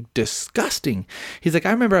fucking disgusting. He's like,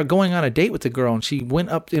 I remember going on a date with a girl and she went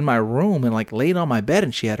up in my room and like laid on my bed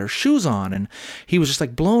and she had her shoes on, and he was just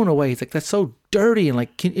like blown away. He's like, that's so dirty. And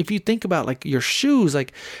like if you think about like your shoes,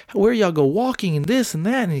 like where y'all go walking and this and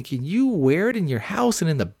that, and can you wear it in your house and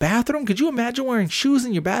in the bathroom? Could you imagine wearing shoes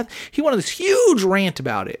in your bath? He went on this huge rant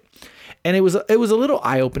about it, and it was a little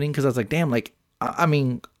eye-opening because I was like, damn, like I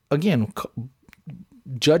mean, again,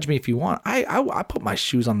 judge me if you want. I put my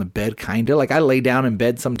shoes on the bed, kind of like I lay down in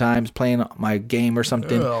bed sometimes playing my game or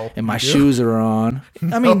something, and my shoes are on.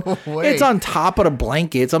 I mean, way. it's on top of the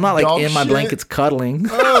blankets. I'm not like Dog in my shit? blankets cuddling.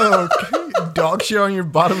 Oh, okay. Dog shit on your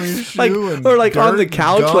bottom of your shoe, Like and or like on dirt the and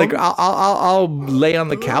couch, gum? like I'll lay on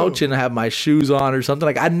the couch and have my shoes on or something.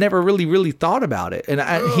 Like I never really thought about it, and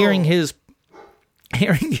hearing his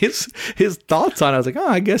thoughts on it, I was like, oh,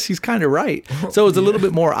 I guess he's kind of right. So it was a little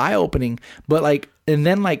bit more eye opening. But like, and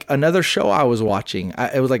then like another show I was watching,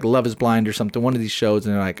 it was like Love Is Blind or something, one of these shows,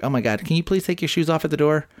 and they're like, oh my God, can you please take your shoes off at the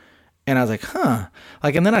door? And I was like, huh.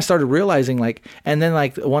 Like, and then I started realizing, like, and then,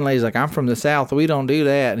 like, one lady's like, I'm from the South. We don't do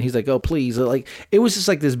that. And he's like, oh, please. Like, it was just,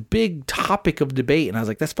 like, this big topic of debate. And I was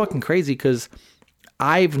like, that's fucking crazy because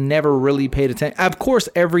I've never really paid attention. Of course,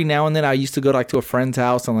 every now and then I used to go, like, to a friend's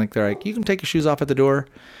house. And, like, they're like, you can take your shoes off at the door.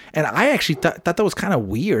 And I actually thought that was kind of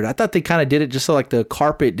weird. I thought they kind of did it just so, like, the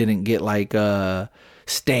carpet didn't get, like,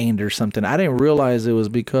 stained or something. I didn't realize it was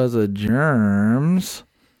because of germs.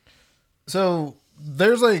 So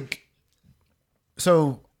there's like,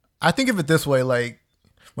 so I think of it this way, like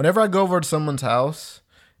whenever I go over to someone's house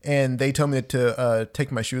and they tell me to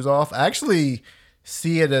take my shoes off, I actually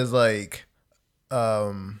see it as like,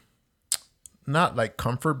 not like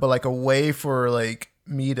comfort, but like a way for like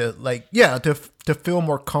me to like, yeah, to feel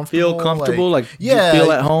more comfortable. Feel comfortable, like yeah,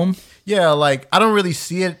 feel at home. Yeah, like I don't really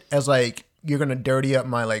see it as like you're gonna dirty up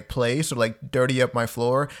my like place or like dirty up my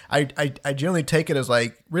floor. I generally take it as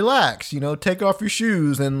like relax, you know, take off your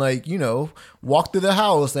shoes and like, you know, walk through the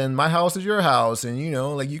house and my house is your house and you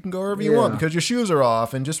know, like you can go wherever you want because your shoes are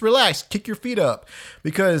off and just relax, kick your feet up.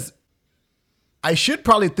 Because I should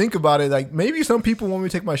probably think about it like maybe some people want me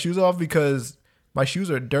to take my shoes off because my shoes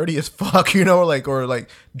are dirty as fuck, you know, like or like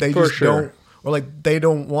they For just sure. don't, or like they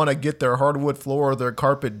don't want to get their hardwood floor or their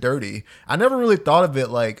carpet dirty. I never really thought of it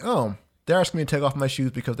like, oh, they're asking me to take off my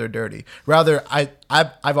shoes because they're dirty. Rather,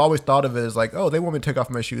 I've always thought of it as like, oh, they want me to take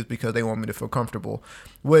off my shoes because they want me to feel comfortable.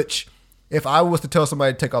 Which, if I was to tell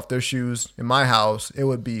somebody to take off their shoes in my house, it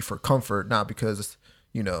would be for comfort, not because,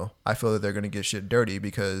 I feel that they're going to get shit dirty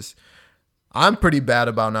because I'm pretty bad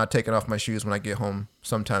about not taking off my shoes when I get home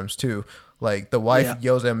sometimes too. Like the wife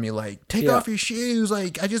yells at me like, take off your shoes.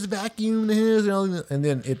 Like I just vacuumed his and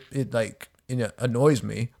then it annoys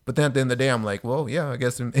me. But then at the end of the day, I'm like, well, yeah, I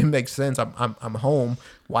guess it makes sense. I'm home.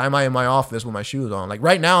 Why am I in my office with my shoes on? Like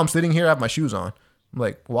right now I'm sitting here, I have my shoes on. I'm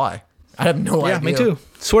like, why? I have no idea. Yeah, me too.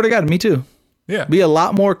 Swear to God, me too. Yeah. Be a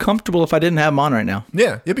lot more comfortable if I didn't have them on right now.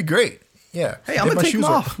 Yeah, it'd be great. Yeah. Hey, I'm going to take them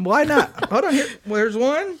off. Why not? Hold on here. There's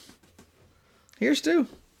one. Here's two.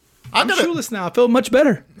 I'm shoeless now. I feel much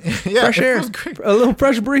better. Yeah, fresh air. A little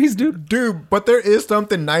fresh breeze, dude. Dude, but there is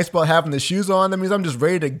something nice about having the shoes on. That means I'm just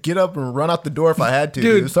ready to get up and run out the door if I had to.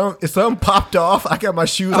 Dude. If something popped off, I got my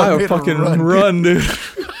shoes on. I would fucking run, dude.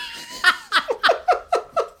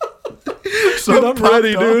 Dude, I'm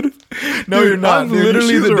ready, dude. No, you're not. I'm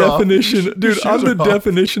literally the definition. Dude, I'm the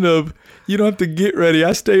definition of you don't have to get ready.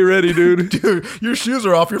 I stay ready, dude. Dude, your shoes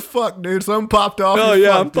are off. You're fucked, dude. Something popped off. Oh,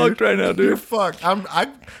 yeah, I'm fucked right now, dude. You're fucked. I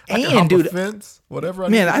can hop a fence, whatever.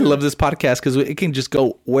 I love this podcast because it can just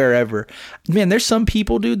go wherever. Man, there's some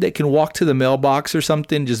people, dude, that can walk to the mailbox or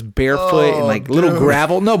something just barefoot and like little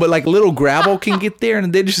gravel. No, but like little gravel can get there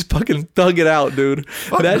and they just fucking thug it out, dude.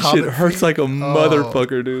 That shit hurts like a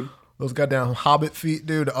motherfucker, dude. Those goddamn hobbit feet,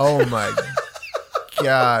 dude. Oh my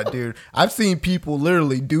God, dude. I've seen people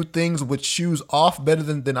literally do things with shoes off better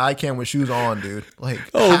than I can with shoes on, dude. Like,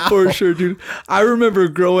 how? For sure, dude. I remember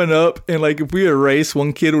growing up and like if we had a race,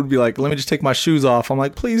 one kid would be like, let me just take my shoes off. I'm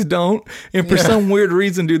like, please don't. And for some weird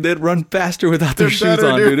reason, dude, they'd run faster without their shoes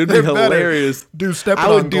on, dude. It'd be hilarious. Dude, stepping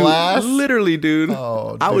on glass. Literally, dude.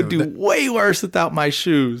 Oh, dude. I would do way worse without my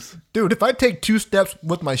shoes. Dude, if I take 2 steps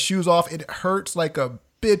with my shoes off, it hurts like a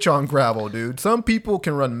bitch on gravel, dude. Some people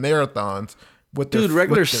can run marathons with their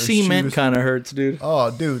regular with their cement kind of hurts, dude.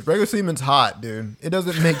 Oh, dude, regular cement's hot, dude. It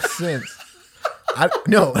doesn't make sense. I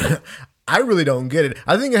really don't get it.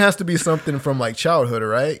 I think it has to be something from like childhood,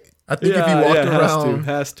 right? I think if you walked around,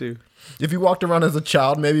 has to. If you walked around as a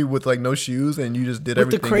child, maybe with like no shoes, and you just did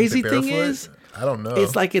everything. But the crazy barefoot, thing is, I don't know.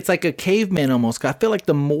 It's like a caveman almost. I feel like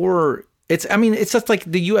the more it's just like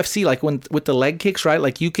the UFC, like when with the leg kicks, right?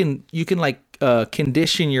 Like you can like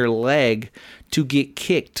condition your leg to get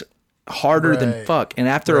kicked harder than fuck, and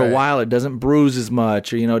after a while it doesn't bruise as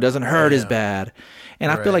much, or it doesn't hurt as bad.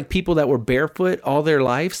 And I feel like people that were barefoot all their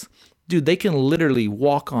lives, dude, they can literally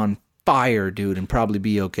walk on fire, dude, and probably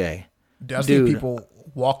be okay. I see people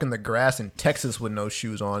walk in the grass in Texas with no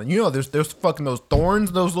shoes on, and there's fucking those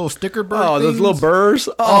thorns, those little sticker bird things. Those little burrs.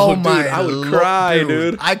 Oh dude, I would cry,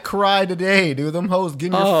 dude. I cried today, dude. Them hoes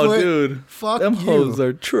getting your foot. Dude, fuck them you. hoes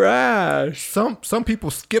are trash. Some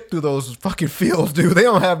people skip through those fucking fields, dude. They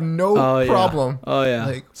don't have no problem. Oh yeah,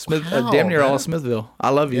 like damn near all Smithville. I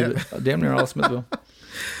love you. Damn near all Smithville.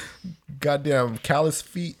 Goddamn callous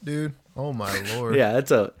feet, dude. Oh my lord. Yeah,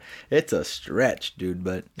 it's a stretch, dude,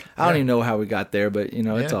 but I don't even know how we got there, but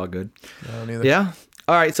it's all good. I don't either. Yeah.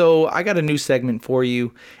 All right, so I got a new segment for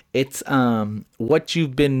you. It's what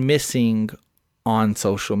you've been missing on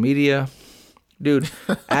social media. Dude,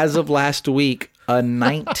 as of last week, a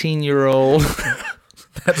 19-year-old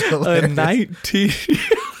That's hilarious. A 19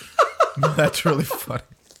 That's really funny.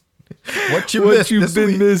 What you've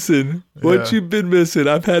been missing. What you've been missing.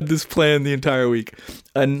 I've had this plan the entire week.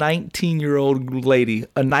 A 19-year-old lady,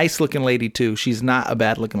 a nice-looking lady too. She's not a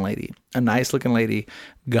bad-looking lady. A nice-looking lady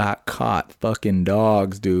got caught fucking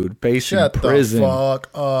dogs, dude. Facing prison. The fuck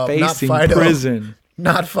up. Facing not prison.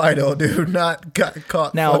 Not Fido, dude. Not got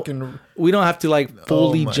caught. Now, fucking... we don't have to like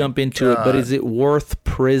fully jump into it, but is it worth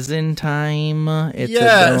prison time? It's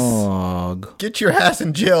a dog. Get your ass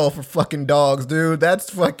in jail for fucking dogs, dude. That's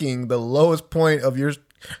fucking the lowest point of your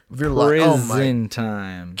life. Oh my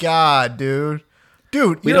time. God, dude.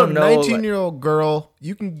 Dude, you're a 19-year-old girl.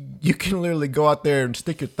 You can literally go out there and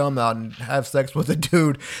stick your thumb out and have sex with a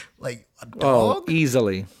dude. Like a dog? Oh,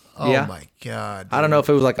 easily. Oh my God. Dude. I don't know if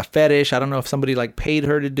it was like a fetish. I don't know if somebody like paid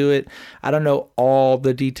her to do it. I don't know all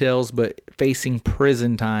the details, but facing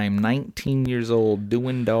prison time, 19 years old,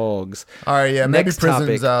 doing dogs. All right, yeah, maybe Next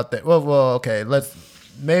prison's topic. out there. Well, okay,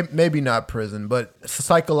 maybe not prison, but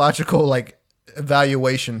psychological like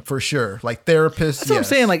evaluation for sure. Like therapists. That's what I'm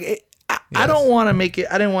saying. Like I don't want to make it.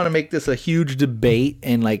 I didn't want to make this a huge debate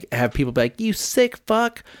and like have people be like, "You sick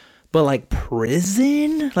fuck." But like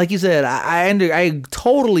prison, like you said, I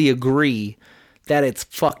totally agree that it's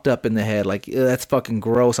fucked up in the head. Like that's fucking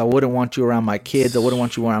gross. I wouldn't want you around my kids. I wouldn't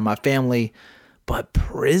want you around my family. But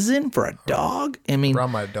prison for a dog? I mean,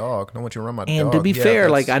 Around my dog. Don't want you around my dog. and to be Yeah, fair,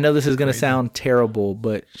 like that's I know this is gonna crazy. sound terrible,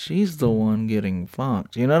 but she's the one getting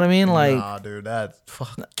funked. You know what I mean? Like, Nah, dude, that's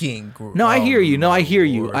fucking gross. no, I hear you. No, I hear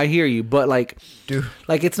you. Lord. I hear you. But like, Dude.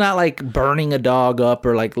 like it's not like burning a dog up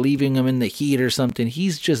or like leaving him in the heat or something.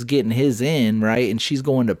 He's just getting his in, right? And she's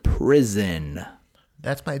going to prison.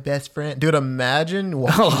 That's my best friend. Dude, imagine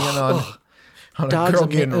walking in on a Dog's girl a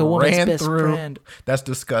getting woman's ran best through. friend. That's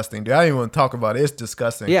disgusting, dude. I don't even want to talk about it. It's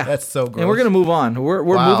disgusting. Yeah, That's so gross. And we're gonna move on. We're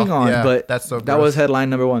Wow, moving on. yeah, but that's so that gross. was headline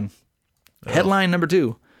number 1. Headline number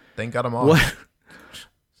 2. Thank God I'm on. What?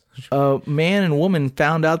 A man and woman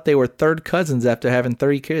found out they were third cousins after having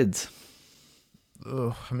 3 kids.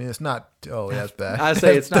 Ugh, I mean, it's not. Oh, that's bad. I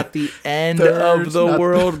say it's not the end Third, of the not-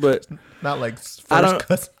 world, but Not like first I don't.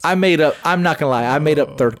 cousins. I made up. I'm not gonna lie. I made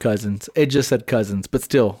up third cousins. It just said cousins, but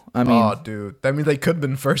still, I mean, Oh, dude. That means they could have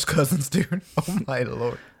been first cousins, dude. Oh, my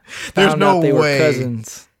Lord. There's found no out they were way.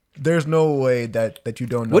 cousins. There's no way that you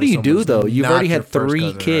don't know. What do you do someone's though? You've not already your had first 3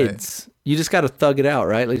 cousin, right? kids. You just got to thug it out,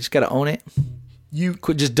 right? Like, you just got to own it. You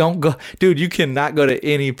Just don't go, dude. You cannot go to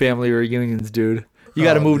any family reunions, dude. You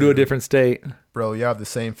got to Oh, move to a dude. different state. Bro, you have the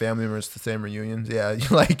same family members, the same reunions. Yeah,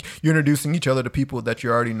 you're introducing each other to people that you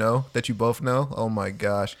already know, that you both know. Oh my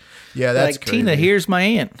gosh, yeah, that's Like, crazy. Tina, here's my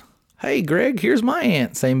aunt. Hey, Greg, here's my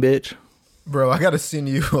aunt. Same bitch. Bro, I gotta send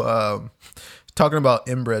you. Talking about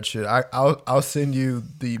inbred shit, I'll send you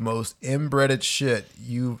the most inbreded shit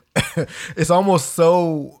you. It's almost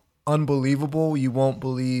so unbelievable you won't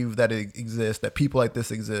believe that it exists, that people like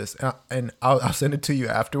this exist, and I'll send it to you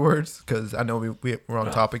afterwards because I know we're on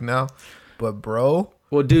topic now. But bro,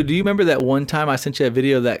 Well, dude, do you remember that one time I sent you a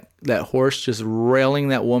video of that horse just railing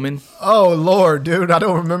that woman? oh Lord, dude, I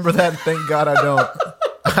don't remember that. Thank God I don't.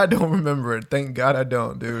 I don't remember it. Thank God I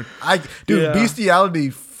don't, dude. Yeah. Bestiality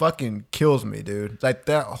fucking kills me, dude. Like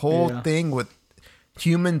that whole Yeah. thing with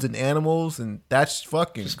humans and animals, and that's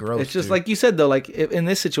fucking gross. It's just dude. like you said, though, like in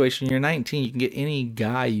this situation, you're 19, you can get any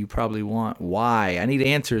guy you probably want. Why? I need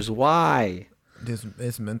answers. Why?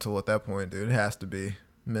 it's mental at that point, dude. It has to be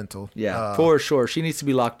mental. Yeah, for sure. She needs to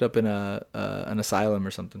be locked up in an asylum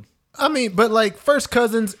or something. I mean, but like first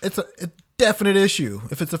cousins, it's a definite issue.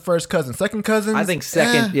 If it's a first cousin, second cousins, I think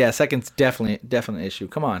second, second's definitely issue.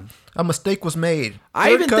 Come on. a mistake was made. I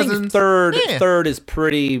Third even think cousins, third is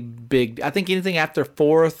pretty big. I think anything after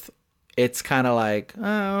 4th, it's kind of like,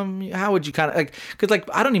 how would you kind of like? Because like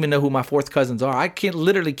I don't even know who my 4th cousins are. I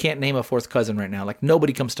literally can't name a 4th cousin right now. Like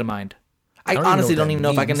nobody comes to mind. I don't even know honestly what don't that even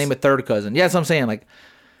know if I can means. name a 3rd cousin. Yeah, that's what I'm saying. Like,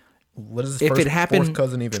 What does if first, it happened- fourth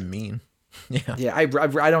cousin even mean? Yeah. yeah, I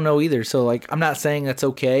don't know either. So like, I'm not saying that's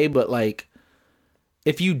okay, but like,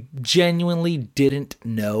 if you genuinely didn't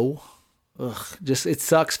know, just it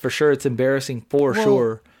sucks for sure. It's embarrassing for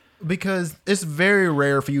sure. Because it's very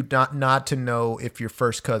rare for you not to know if you're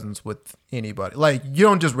first cousins with anybody. Like you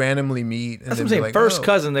don't just randomly meet. And That's then what I'm be saying. like, First oh.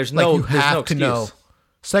 cousin, there's Like, no, you there's have no to excuse. know.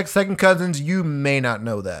 Second cousins, you may not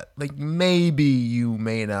know that. Like maybe you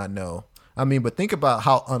may not know. I mean, but think about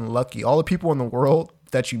how unlucky all the people in the world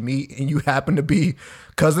that you meet and you happen to be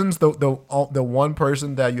cousins. The one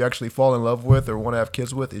person that you actually fall in love with or want to have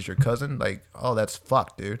kids with is your cousin. Like, oh, that's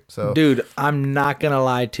fucked, dude. So, Dude, I'm not gonna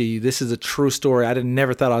lie to you. This is a true story. I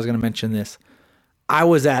never thought I was gonna mention this. I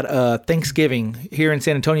was at Thanksgiving here in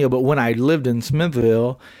San Antonio, but when I lived in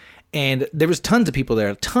Smithville, and there was tons of people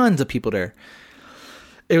there.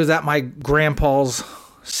 It was at my grandpa's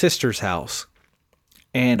sister's house.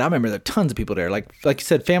 And I remember there were tons of people there. Like you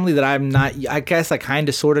said, family that I'm not, I guess I kind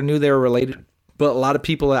of sort of knew they were related, but a lot of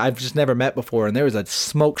people that I've just never met before. And there was a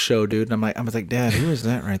smoke show, dude. And I was like, Dad, who is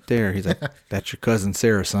that right there? He's like, that's your cousin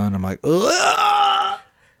Sarah, son. I'm like, ugh.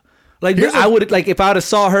 Like, I would, like, if I would have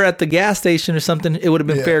saw her at the gas station or something, it would have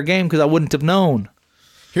been fair game because I wouldn't have known.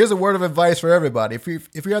 here's a word of advice for everybody: if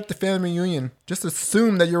you're at the family reunion, just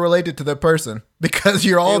assume that you're related to the person because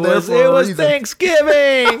you're all there for a reason.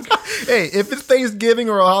 Thanksgiving. Hey, if it's Thanksgiving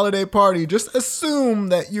or a holiday party, just assume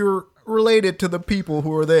that you're related to the people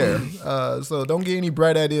who are there. So don't get any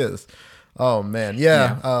bright ideas. Oh man,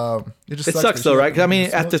 yeah. It just It sucks that though, she- right? Because I mean,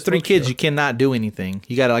 after 3 smoke kids, show. you cannot do anything.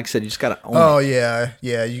 You gotta, like I said, you just gotta own Oh it.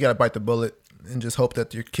 yeah. You gotta bite the bullet and just hope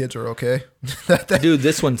that your kids are okay. Dude,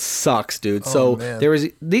 this one sucks, dude. So man. there was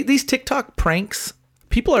these TikTok pranks.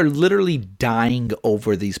 People are literally dying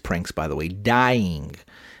over these pranks. By the way, dying.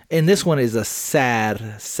 And this one is a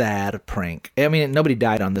sad prank. I mean, nobody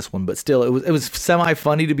died on this one, but still, it was semi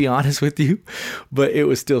funny to be honest with you, but it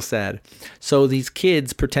was still sad. So these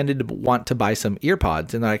kids pretended to want to buy some ear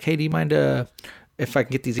pods, and they're like, "Hey, do you mind if I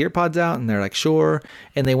can get these ear pods out?" And they're like, "Sure."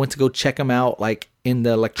 And they went to go check them out, like in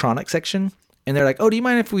the electronic section. And they're like, oh, do you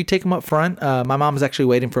mind if we take them up front? My mom's actually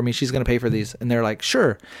waiting for me. She's going to pay for these. And they're like,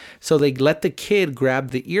 sure. So they let the kid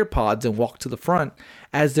grab the ear pods and walk to the front.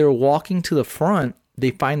 As they're walking to the front,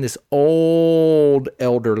 they find this old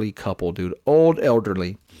elderly couple, dude. Old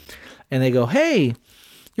elderly. And they go, hey,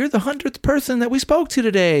 you're the 100th person that we spoke to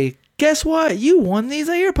today. Guess what? You won these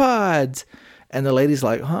ear pods. And the lady's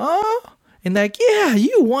like, huh? And they're like, yeah,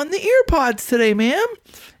 you won the ear pods today, ma'am.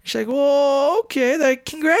 She's like, well, okay. They're like,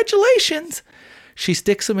 congratulations. She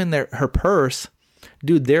sticks them in her purse.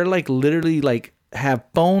 Dude, they're like literally like have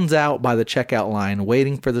phones out by the checkout line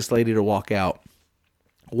waiting for this lady to walk out.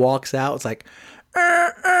 Walks out. It's like,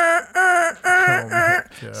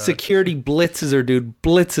 security blitzes her, dude.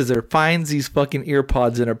 Blitzes her. Finds these fucking ear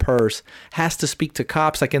pods in her purse. Has to speak to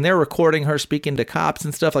cops. Like, and they're recording her speaking to cops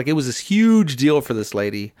and stuff. Like, it was this huge deal for this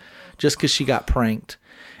lady just because she got pranked.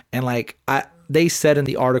 And like, they said in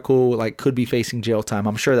the article, like, could be facing jail time.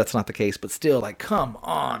 I'm sure that's not the case, but still, like, come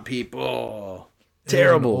on, people.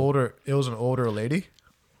 Terrible. It was an older lady?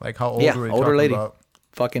 Like, how old were we older talking lady. about?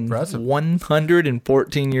 Fucking Impressive.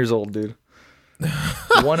 114 years old, dude.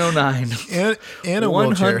 109. In a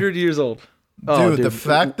 100 wheelchair. years old. Dude, the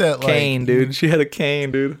fact that, like... cane, dude. She had a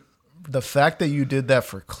cane, dude. The fact that you did that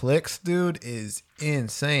for clicks, dude, is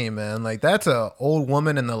insane, man. Like, that's a old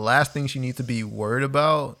woman, and the last thing she needs to be worried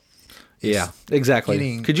about... Yeah,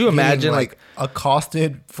 exactly. Could you imagine, like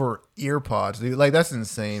accosted for ear pods, dude? Like, that's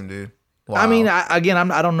insane, dude. Wow. I mean, I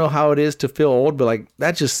don't know how it is to feel old, but like,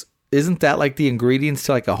 that just... Isn't that like the ingredients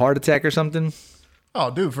to like a heart attack or something? Oh,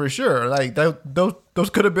 dude, for sure. Like those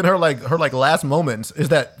could have been her last moments. Is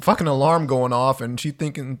that fucking alarm going off and she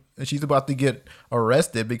thinking she's about to get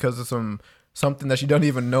arrested because of something that she doesn't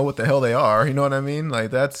even know what the hell they are. You know what I mean? Like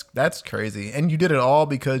that's crazy. And you did it all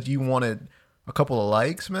because you wanted a couple of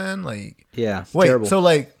likes, man. Like yeah. Wait, terrible. so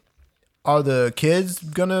like, are the kids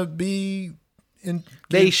gonna be?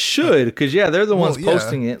 They should, because they're the ones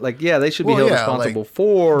posting it. Like, they should be held responsible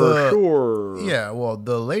for sure. Yeah, well,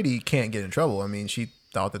 the lady can't get in trouble. I mean, she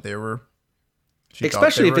thought that they were.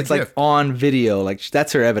 Especially if it's like on video, like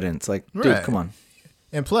that's her evidence. Like, dude, come on.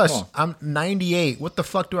 And plus, I'm 98. What the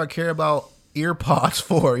fuck do I care about ear pods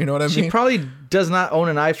for? You know what I mean? She probably does not own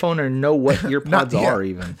an iPhone or know what ear pods are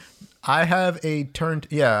even. I have a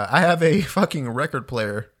fucking record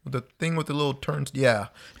player. The thing with the little turns. Yeah.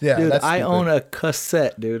 Dude, that's I own a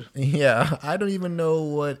cassette, dude. Yeah. I don't even know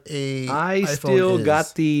what a I iPhone still is.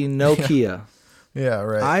 got the Nokia. Yeah,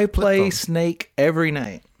 right. I play Snake every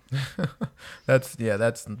night. That's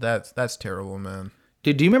terrible, man.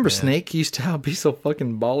 Dude, do you remember Snake? He used to be so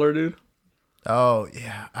fucking baller, dude. Oh,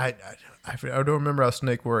 yeah. I don't remember how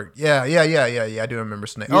Snake worked. Yeah. I do remember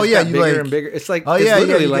Snake. You got bigger and bigger. It's like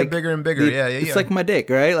you like get bigger and bigger. Yeah. It's like my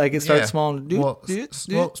dick, right? Like it starts small.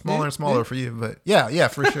 Smaller and smaller for you, but yeah,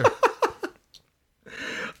 for sure.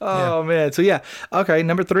 Oh man, so okay.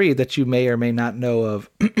 Number 3 that you may or may not know of.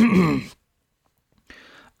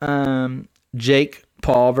 Jake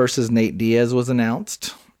Paul versus Nate Diaz was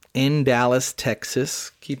announced in Dallas,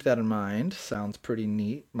 Texas. Keep that in mind. Sounds pretty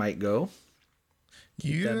neat. Might go.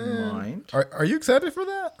 Keep that in mind. Are you excited for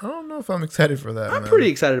that? I don't know if I'm excited for that. I'm pretty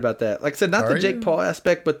excited about that. Like I said, not the Jake Paul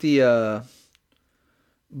aspect, but the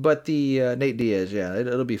Nate Diaz. Yeah,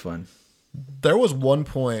 it'll be fun. There was one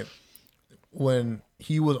point when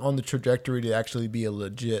he was on the trajectory to actually be a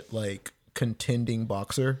legit like contending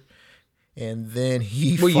boxer, and then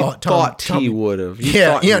he fought he would have.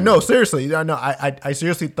 No, seriously, no, I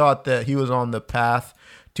seriously thought that he was on the path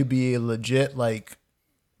to be a legit like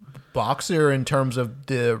boxer in terms of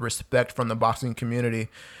the respect from the boxing community,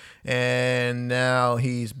 and now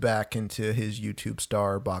he's back into his YouTube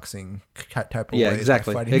star boxing type of way.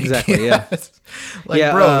 Exactly. Bro,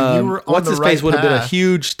 you were on what's the his right face would have been a path.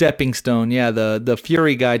 huge stepping stone. The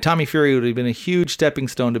Fury guy, Tommy Fury, would have been a huge stepping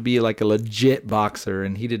stone to be like a legit boxer,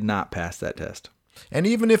 and he did not pass that test. And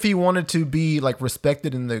even if he wanted to be like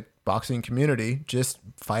respected in the boxing community, just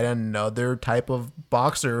fight another type of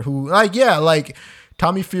boxer who like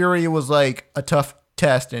Tommy Fury was like a tough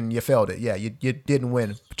test and you failed it. Yeah, you didn't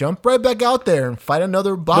win. Jump right back out there and fight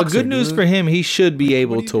another boxer. But good news for him, he should be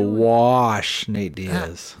able to wash Nate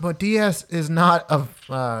Diaz. But Diaz is not a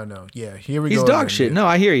no. Yeah, here we go. He's dog shit. Dude. No,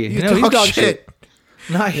 I hear you. He's dog shit.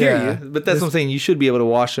 No, I hear you. But that's what I'm saying. You should be able to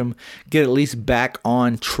wash him, get at least back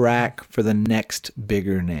on track for the next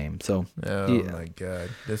bigger name. So, my God,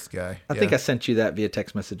 this guy. I think I sent you that via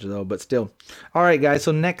text message, though, but still. All right, guys.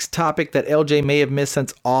 So, next topic that LJ may have missed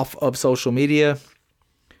since off of social media.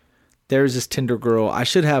 There's this Tinder girl. I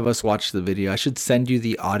should have us watch the video. I should send you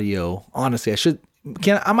the audio. Honestly, I should.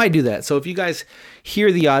 I might do that. So if you guys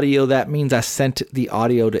hear the audio, that means I sent the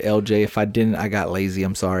audio to LJ. If I didn't, I got lazy.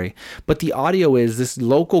 I'm sorry. But the audio is this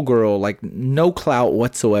local girl, like no clout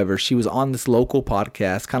whatsoever. She was on this local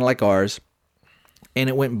podcast, kind of like ours. And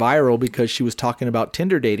it went viral because she was talking about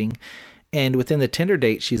Tinder dating. And within the Tinder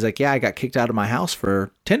date, she's like, yeah, I got kicked out of my house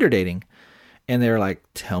for Tinder dating. And they're like,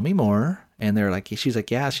 tell me more. And they're like, she's like,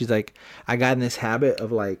 yeah, she's like, I got in this habit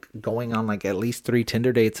of like going on like at least 3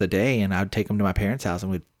 Tinder dates a day, and I'd take them to my parents' house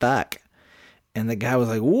and we'd fuck. And the guy was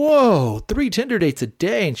like, whoa, 3 Tinder dates a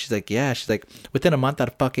day. And she's like, yeah, she's like, within a month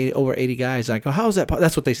I'd fuck over 80 guys. I'm like, oh, how's that?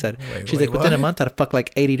 That's what they said. She's like, within a month I'd fuck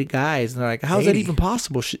like 80 guys. And they're like, how's that even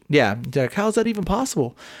possible? Yeah. They're like, how's that even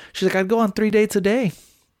possible? She's like, I'd go on 3 dates a day.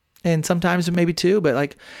 And sometimes maybe 2, but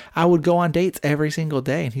like I would go on dates every single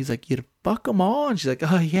day. And he's like, you'd fuck them all. And she's like,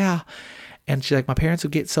 oh yeah. And she's like, my parents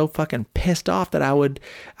would get so fucking pissed off that I would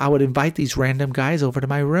invite these random guys over to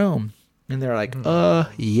my room. And they're like,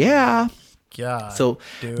 yeah. God, so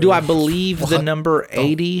dude. Do I believe the number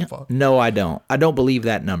 80? No, I don't. I don't believe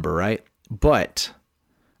that number, right? But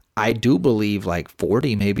I do believe like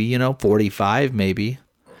 40 maybe, 45 maybe.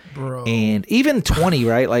 Bro. And even 20,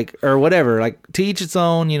 right? Like, or whatever, like to each its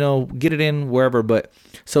own, get it in wherever. But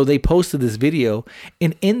so they posted this video,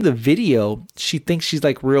 and in the video, she thinks she's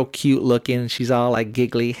like real cute looking. She's all like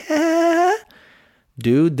giggly.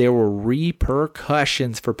 Dude, there were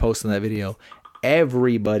repercussions for posting that video.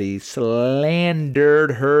 Everybody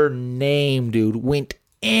slandered her name, dude. Went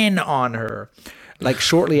in on her. Like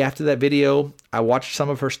shortly after that video, I watched some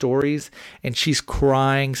of her stories, and she's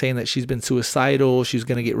crying, saying that she's been suicidal. She's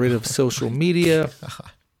going to get rid of social media.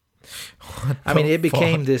 I mean, it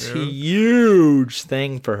became this huge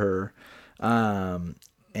thing for her. But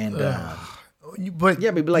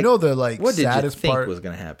yeah, but like, the like what did saddest you think part was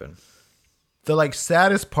going to happen? The like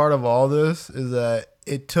saddest part of all this is that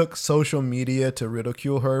it took social media to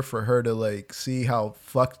ridicule her for her to like see how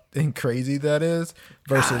fucked and crazy that is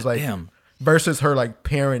versus versus her like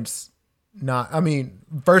parents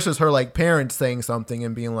versus her like parents saying something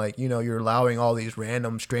and being like, you're allowing all these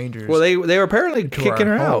random strangers. Well, they were apparently kicking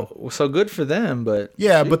her out. So good for them, but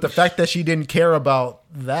yeah, but the fact that she didn't care about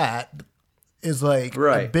that is like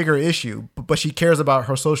a bigger issue. But she cares about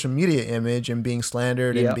her social media image and being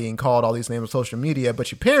slandered and being called all these names on social media.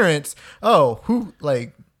 But your parents, who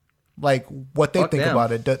like what they think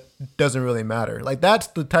about it doesn't really matter. Like that's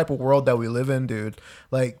the type of world that we live in, dude.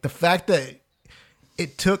 Like the fact that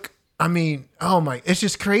it took, it's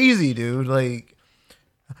just crazy, dude. Like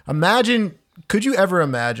could you ever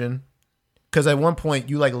imagine? Because at one point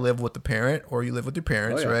you like live with the parent or you live with your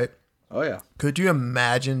parents, right? Oh yeah. Could you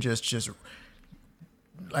imagine just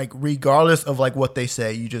like regardless of like what they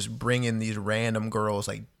say, you just bring in these random girls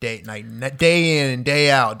like day in and day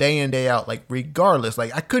out, like regardless.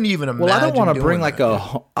 Like I couldn't even imagine. Well, I don't want to bring that.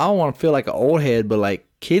 I don't want to feel like an old head, but like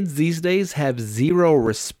kids these days have zero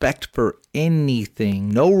respect for anything.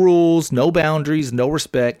 No rules, no boundaries, no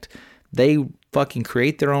respect. They fucking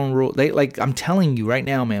create their own rule. They like, I'm telling you right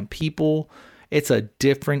now, man, people, it's a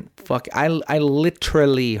different I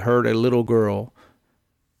literally heard a little girl,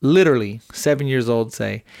 literally 7 years old,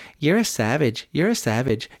 say, you're a savage, you're a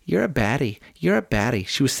savage, you're a baddie, you're a baddie.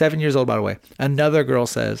 She was 7 years old, by the way. Another girl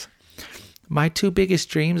says, my 2 biggest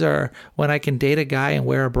dreams are when I can date a guy and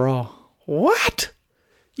wear a bra. What?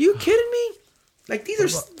 You kidding me? Like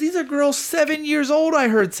these are girls 7 years old, I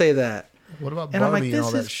heard say that. What about and Barbie I'm like, and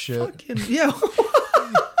all this that is shit? Fucking, yeah.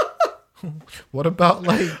 What about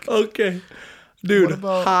like okay. Dude,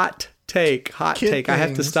 hot take. I have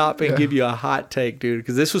to things? stop and give you a hot take, dude,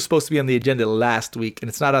 because this was supposed to be on the agenda last week, and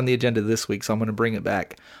it's not on the agenda this week, so I'm going to bring it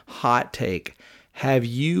back. Hot take. Have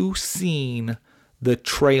you seen the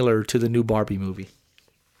trailer to the new Barbie movie?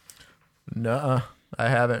 Nuh-uh. I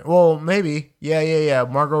haven't. Well, maybe. Yeah.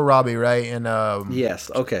 Margot Robbie, right? And yes.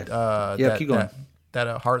 Okay. Keep going.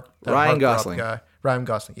 Ryan Gosling guy. Ryan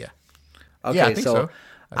Gosling. Yeah. Okay, yeah, I think so.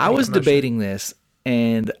 I was debating this,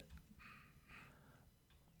 and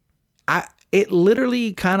it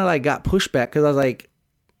literally kind of like got pushed back because I was like,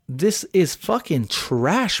 this is fucking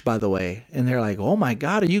trash, by the way. And they're like, oh my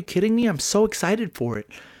God, are you kidding me? I'm so excited for it.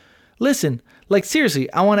 Listen, like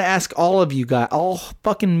seriously, I want to ask all of you guys, all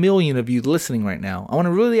fucking million of you listening right now, I want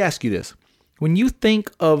to really ask you this. When you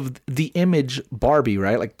think of the image Barbie,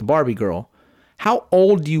 right? Like the Barbie girl, how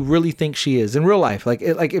old do you really think she is in real life? Like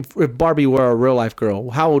if Barbie were a real life girl,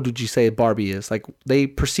 how old would you say Barbie is? Like they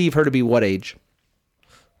perceive her to be what age?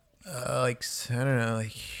 I don't know.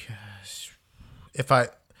 Like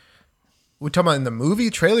we're talking about in the movie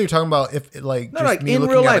trailer. You're talking about like in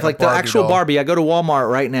real life, like the actual doll. Barbie. I go to Walmart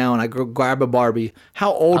right now and I go grab a Barbie.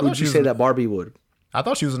 How old would you say that Barbie would? I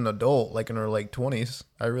thought she was an adult, like in her like 20s.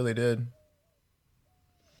 I really did.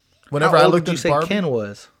 How Whenever I old looked did you at say Barbie, Ken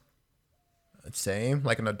was? same,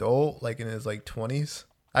 like an adult, like in his like 20s.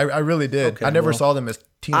 I really did. Okay, I never well, saw them as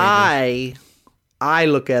teenagers. I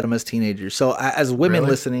look at them as teenagers. So as women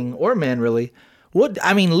Really? listening, or men really,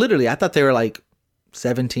 literally, I thought they were like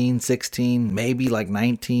 17, 16, maybe like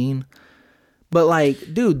 19. But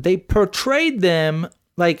like, dude, they portrayed them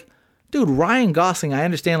like, dude, Ryan Gosling, I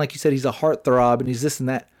understand, like you said, he's a heartthrob and he's this and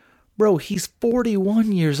that. Bro, he's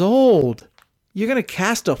 41 years old. You're going to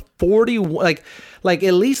cast a 41, like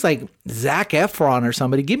at least like Zac Efron or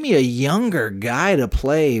somebody. Give me a younger guy to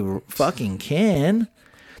play fucking Ken.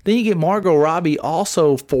 Then you get Margot Robbie,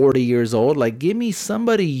 also 40 years old. Like, give me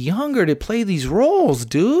somebody younger to play these roles,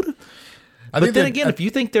 dude. But then again, if you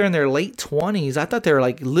think they're in their late 20s, I thought they were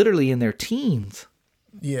like literally in their teens.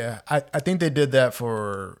 Yeah, I think they did that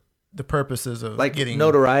for the purposes of Like getting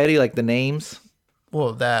notoriety, like the names.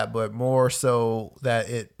 Well, that, but more so that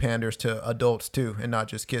it panders to adults too, and not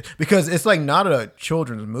just kids. Because it's like not a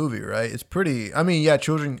children's movie, right? It's pretty. I mean, yeah,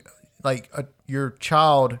 children, like your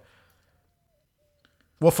child.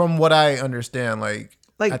 Well, from what I understand, I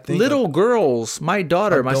think little girls. My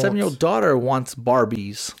daughter, my adults. 7-year-old daughter, wants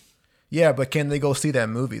Barbies. Yeah, but can they go see that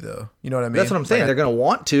movie though? You know what I mean? That's what I'm saying. They're gonna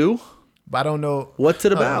want to. But I don't know. What's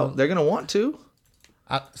it about? They're gonna want to.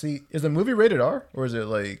 See, is the movie rated R or is it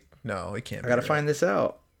like? No, it can't. I gotta find this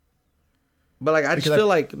out. But like, I just Because feel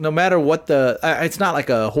like no matter what it's not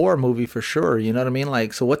like a horror movie for sure. You know what I mean?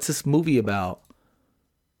 Like, so what's this movie about?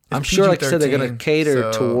 I'm sure, like you said, they're gonna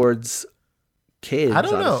cater towards kids. I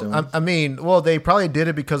don't know. I mean, well, they probably did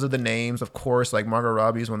it because of the names, of course. Like Margot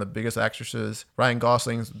Robbie is one of the biggest actresses. Ryan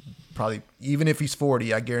Gosling's probably, even if he's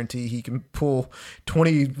 40, I guarantee he can pull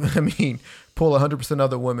 20. I mean, pull 100%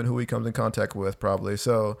 of the women who he comes in contact with, probably.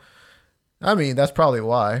 So, I mean, that's probably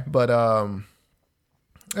why. But I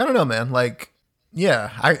don't know, man. Like, yeah,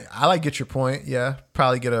 I like get your point. Yeah,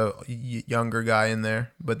 probably get a younger guy in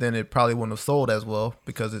there, but then it probably wouldn't have sold as well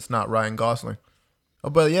because it's not Ryan Gosling. Oh,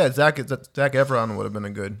 but yeah, Zac Efron would have been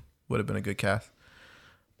a good cast.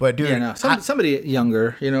 But dude, yeah, no, somebody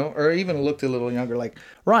younger, you know, or even looked a little younger. Like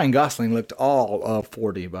Ryan Gosling looked all of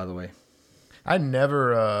 40, by the way. I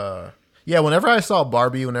never. Whenever I saw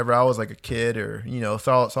Barbie, whenever I was like a kid, or you know,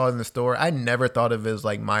 saw it in the store, I never thought of it as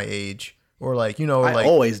like my age or like I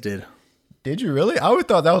always did. Did you really? I always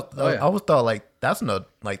thought that was. Oh, yeah. I always thought like that's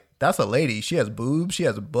a lady. She has boobs. She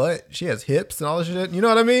has a butt. She has hips and all this shit. You know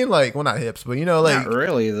what I mean? Like, well, not hips, but you know, like not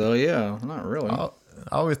really though. Yeah, not really. I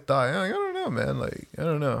always thought, I don't know, man. Like, I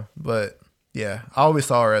don't know, but yeah, I always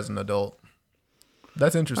saw her as an adult.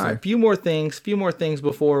 That's interesting. All right, few more things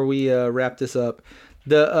before we wrap this up.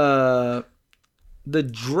 The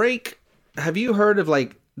Drake. Have you heard of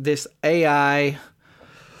like this AI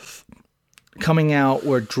coming out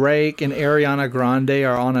where Drake and Ariana Grande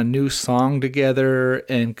are on a new song together,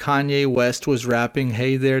 and Kanye West was rapping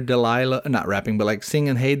 "Hey There Delilah," not rapping, but like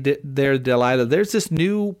singing "Hey There Delilah." There's this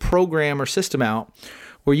new program or system out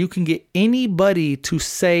where you can get anybody to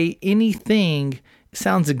say anything,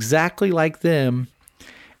 sounds exactly like them,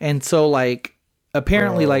 and so like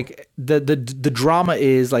apparently like the drama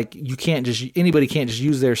is like anybody can't just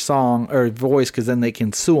use their song or voice because then they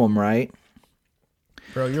can sue them, right?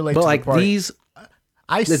 Bro, you're late but to like the party. these,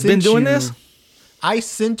 it's been doing this. I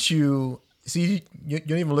sent you. See, you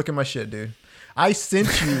don't even look at my shit, dude. I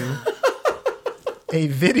sent you a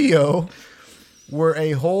video where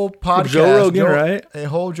a whole podcast, Joe Rogan, right? A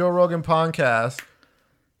whole Joe Rogan podcast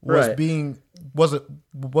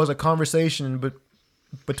was a conversation, but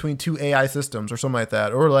between two AI systems or something like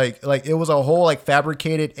that, or like it was a whole like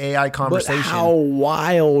fabricated AI conversation. But how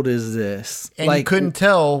wild is this? And like, you couldn't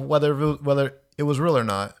tell whether it was real or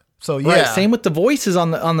not. So yeah, right, same with the voices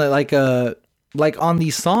on the like on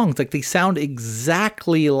these songs. Like they sound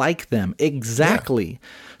exactly like them, exactly. Yeah.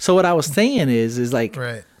 So what I was saying is like,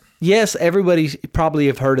 right. Yes, everybody probably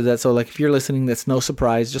have heard of that. So like if you're listening, that's no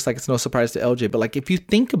surprise. Just like it's no surprise to LJ. But like if you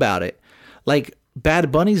think about it, like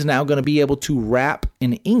Bad Bunny's now going to be able to rap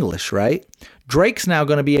in English, right? Drake's now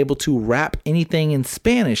going to be able to rap anything in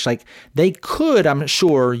Spanish. Like they could, I'm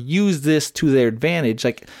sure, use this to their advantage.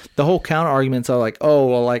 Like the whole counter arguments are like, oh,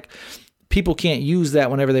 well, like people can't use that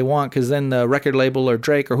whenever they want because then the record label or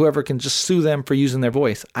Drake or whoever can just sue them for using their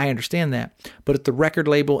voice. I understand that. But if the record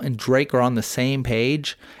label and Drake are on the same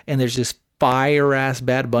page and there's this fire ass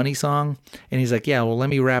Bad Bunny song and he's like, yeah, well, let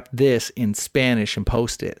me rap this in Spanish and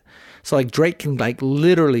post it. So like Drake can like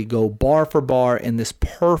literally go bar for bar in this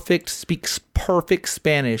speaks perfect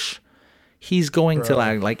Spanish. He's going to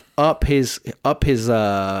like up his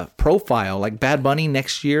profile. Like Bad Bunny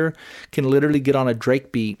next year can literally get on a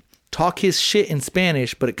Drake beat talk his shit in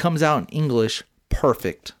Spanish, but it comes out in English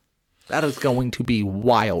perfect. That is going to be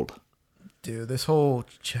wild. Dude, this whole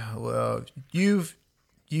you've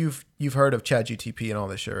heard of ChatGTP and all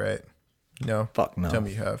this shit, right? No? Fuck no. Tell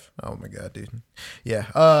me you have. Oh my god, dude.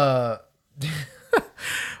 Yeah.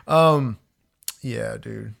 Yeah,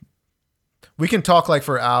 dude. We can talk like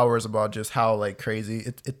for hours about just how like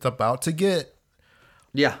crazy it's about to get.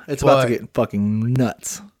 Yeah, it's about to get fucking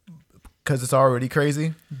nuts. Because it's already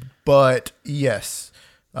crazy. But yes.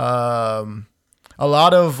 A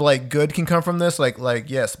lot of like good can come from this. Like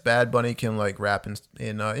yes, Bad Bunny can like rap in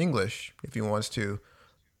English if he wants to.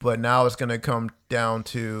 But now it's gonna come down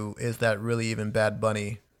to, is that really even Bad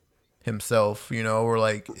Bunny himself? You know, or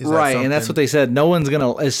like is right, that and that's what they said. No one's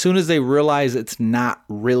gonna, as soon as they realize it's not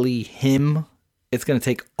really him, it's gonna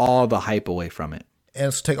take all the hype away from it. And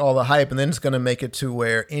it's take all the hype, and then it's gonna make it to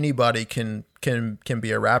where anybody can be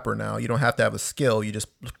a rapper now. You don't have to have a skill. You just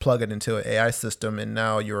plug it into an AI system, and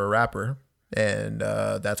now you're a rapper. And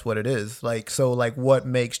that's what it is. Like, so like what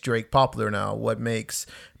makes Drake popular now? What makes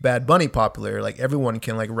Bad Bunny popular? Like everyone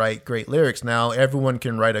can like write great lyrics now. Everyone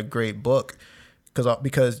can write a great book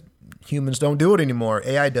because humans don't do it anymore.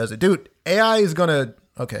 AI does it. Dude, AI is gonna,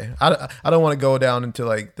 okay. I don't want to go down into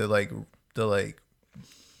like the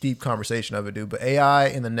deep conversation of it, dude, but AI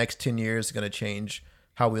in the next 10 years is gonna change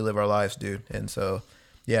how we live our lives, dude. And so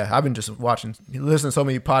yeah, I've been just listening to so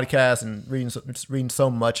many podcasts and reading so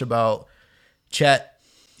much about Chat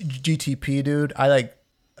GTP, dude. I like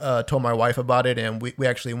told my wife about it, and we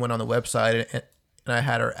actually went on the website and I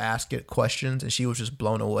had her ask it questions, and she was just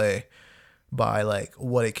blown away by like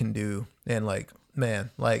what it can do. And like,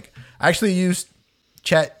 man, like I actually used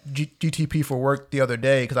Chat GTP for work the other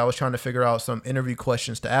day because I was trying to figure out some interview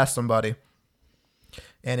questions to ask somebody,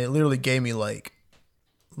 and it literally gave me like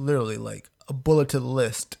a bulleted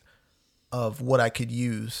list of what I could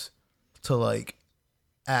use to like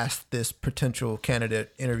ask this potential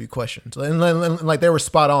candidate interview questions, and like they were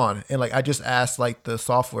spot on. And like I just asked like the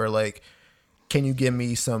software, like, can you give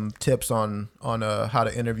me some tips on how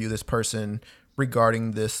to interview this person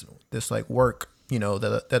regarding this like work, you know,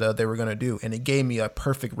 that they were gonna do, and it gave me a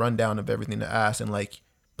perfect rundown of everything to ask in like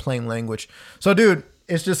plain language. So dude,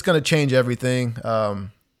 it's just gonna change everything.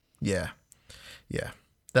 Yeah.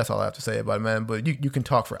 That's all I have to say about it, man. But you can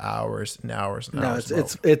talk for hours and hours and hours. No,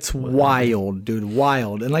 it's wild, dude.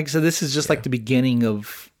 Wild. And like I said, this is just like the beginning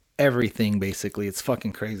of everything, basically. It's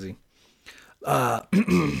fucking crazy. All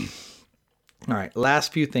right.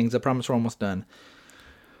 Last few things. I promise we're almost done.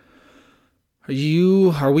 Are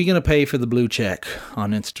we going to pay for the blue check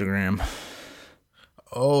on Instagram?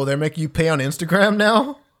 Oh, they're making you pay on Instagram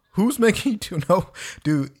now? Who's making you do? No,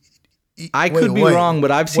 dude. I could be wrong,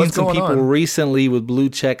 but I've seen some people recently with blue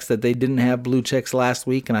checks that they didn't have blue checks last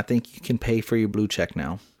week, and I think you can pay for your blue check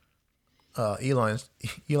now. Elon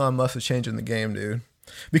Musk is changing the game, dude.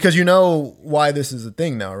 Because you know why this is a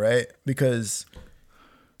thing now, right? Because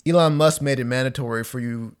Elon Musk made it mandatory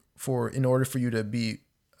in order for you to be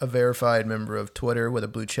a verified member of Twitter with a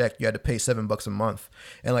blue check, you had to pay $7 a month,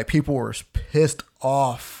 and like people were pissed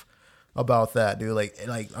off about that, dude. Like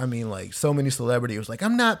I mean, like so many celebrities was like,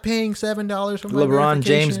 I'm not paying $7 for my LeBron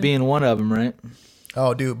James being one of them, right?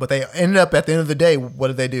 Oh, dude, but they ended up at the end of the day, what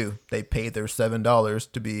did they do? They paid their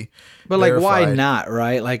 $7 to be But verified. Like, why not,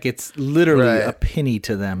 right? Like, it's literally a penny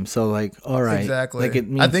to them. So, like, all right. Exactly. Like, it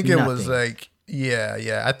means I think nothing. it was like,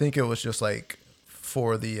 yeah. I think it was just like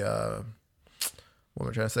for the, what am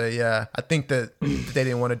I trying to say? Yeah. I think that they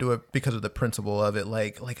didn't want to do it because of the principle of it.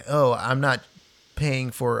 Like, oh, I'm not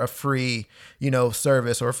paying for a free,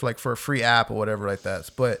 service or for a free app or whatever like that.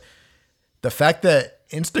 But the fact that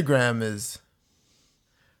Instagram is,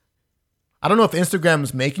 I don't know if Instagram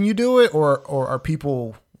is making you do it or are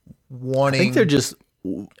people wanting. I think they're just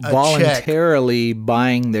voluntarily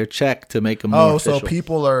buying their check to make them more official. So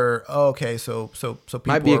people are okay. So people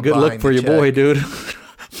might be a good are look for your boy, dude.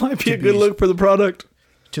 Might be a good look for the product.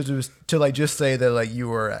 To like just say that like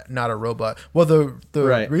you are not a robot. Well,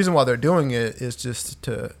 the reason why they're doing it is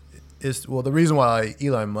the reason why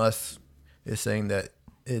Elon Musk is saying that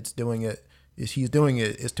he's doing it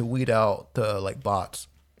is to weed out the like bots.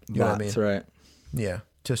 You know what I mean? That's right. Yeah,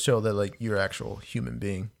 to show that like you're an actual human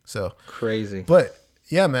being. So crazy. But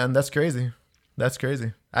yeah, man, that's crazy. That's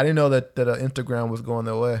crazy. I didn't know that Instagram was going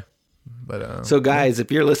that way. But so guys,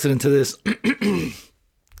 if you're listening to this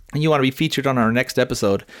and you want to be featured on our next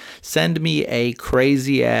episode, send me a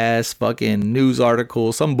crazy ass fucking news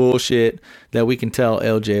article, some bullshit that we can tell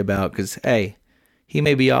LJ about. Because hey, he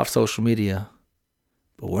may be off social media,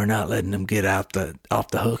 but we're not letting him get off the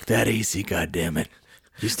hook that easy. God damn it!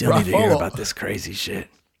 You still need to hear about this crazy shit.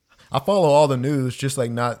 I follow all the news, just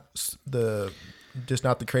like not the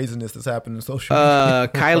craziness that's happening in social media.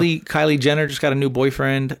 Kylie Jenner just got a new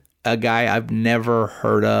boyfriend, a guy I've never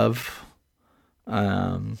heard of.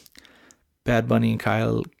 Bad Bunny and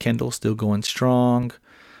Kyle Kendall still going strong.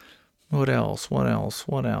 What else?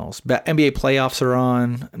 NBA playoffs are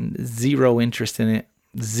on. Zero interest in it.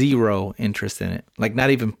 Like not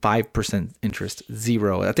even 5% interest.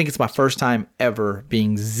 Zero. I think it's my first time ever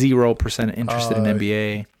being 0% interested in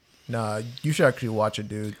NBA. Nah, you should actually watch it,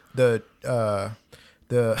 dude. The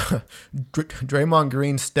Draymond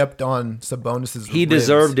Green stepped on Sabonis's He ribs.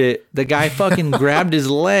 deserved it. The guy fucking grabbed his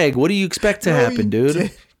leg. What do you expect to happen,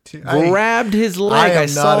 dude? Grabbed his leg. I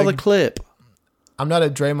saw the clip. I'm not a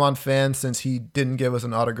Draymond fan since he didn't give us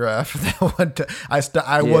an autograph.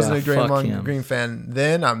 I wasn't a Draymond Green fan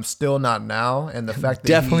then. I'm still not now. And the fact that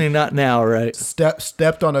definitely not now, right?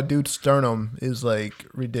 Stepped on a dude's sternum is like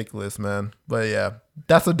ridiculous, man. But yeah,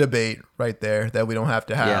 that's a debate right there that we don't have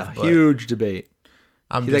to have. Yeah, but huge debate.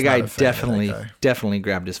 That guy definitely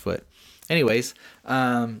grabbed his foot. Anyways,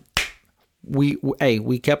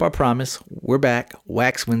 we kept our promise. We're back.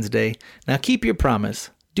 Wax Wednesday. Now keep your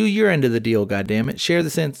promise. Do your end of the deal, goddammit. Share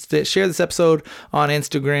this episode on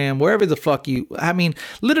Instagram, wherever the fuck you... I mean,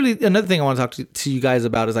 literally, another thing I want to talk to you guys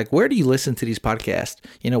about is, like, where do you listen to these podcasts?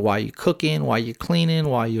 You know, while you're cooking, while you're cleaning,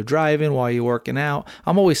 while you're driving, while you're working out.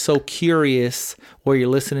 I'm always so curious where you're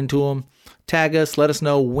listening to them. Tag us. Let us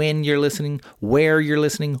know when you're listening, where you're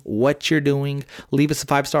listening, what you're doing. Leave us a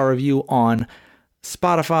 5-star review on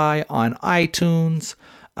Spotify, on iTunes.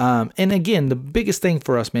 And again, the biggest thing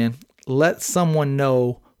for us, man, let someone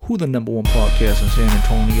know who the #1 podcast in San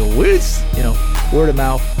Antonio is. You know, word of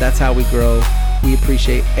mouth. That's how we grow. We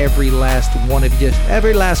appreciate every last one of you.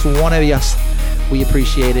 We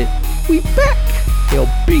appreciate it. We back.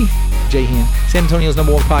 LB. JHen. San Antonio's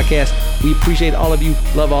 #1 podcast. We appreciate all of you.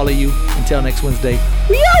 Love all of you. Until next Wednesday.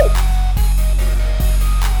 We out.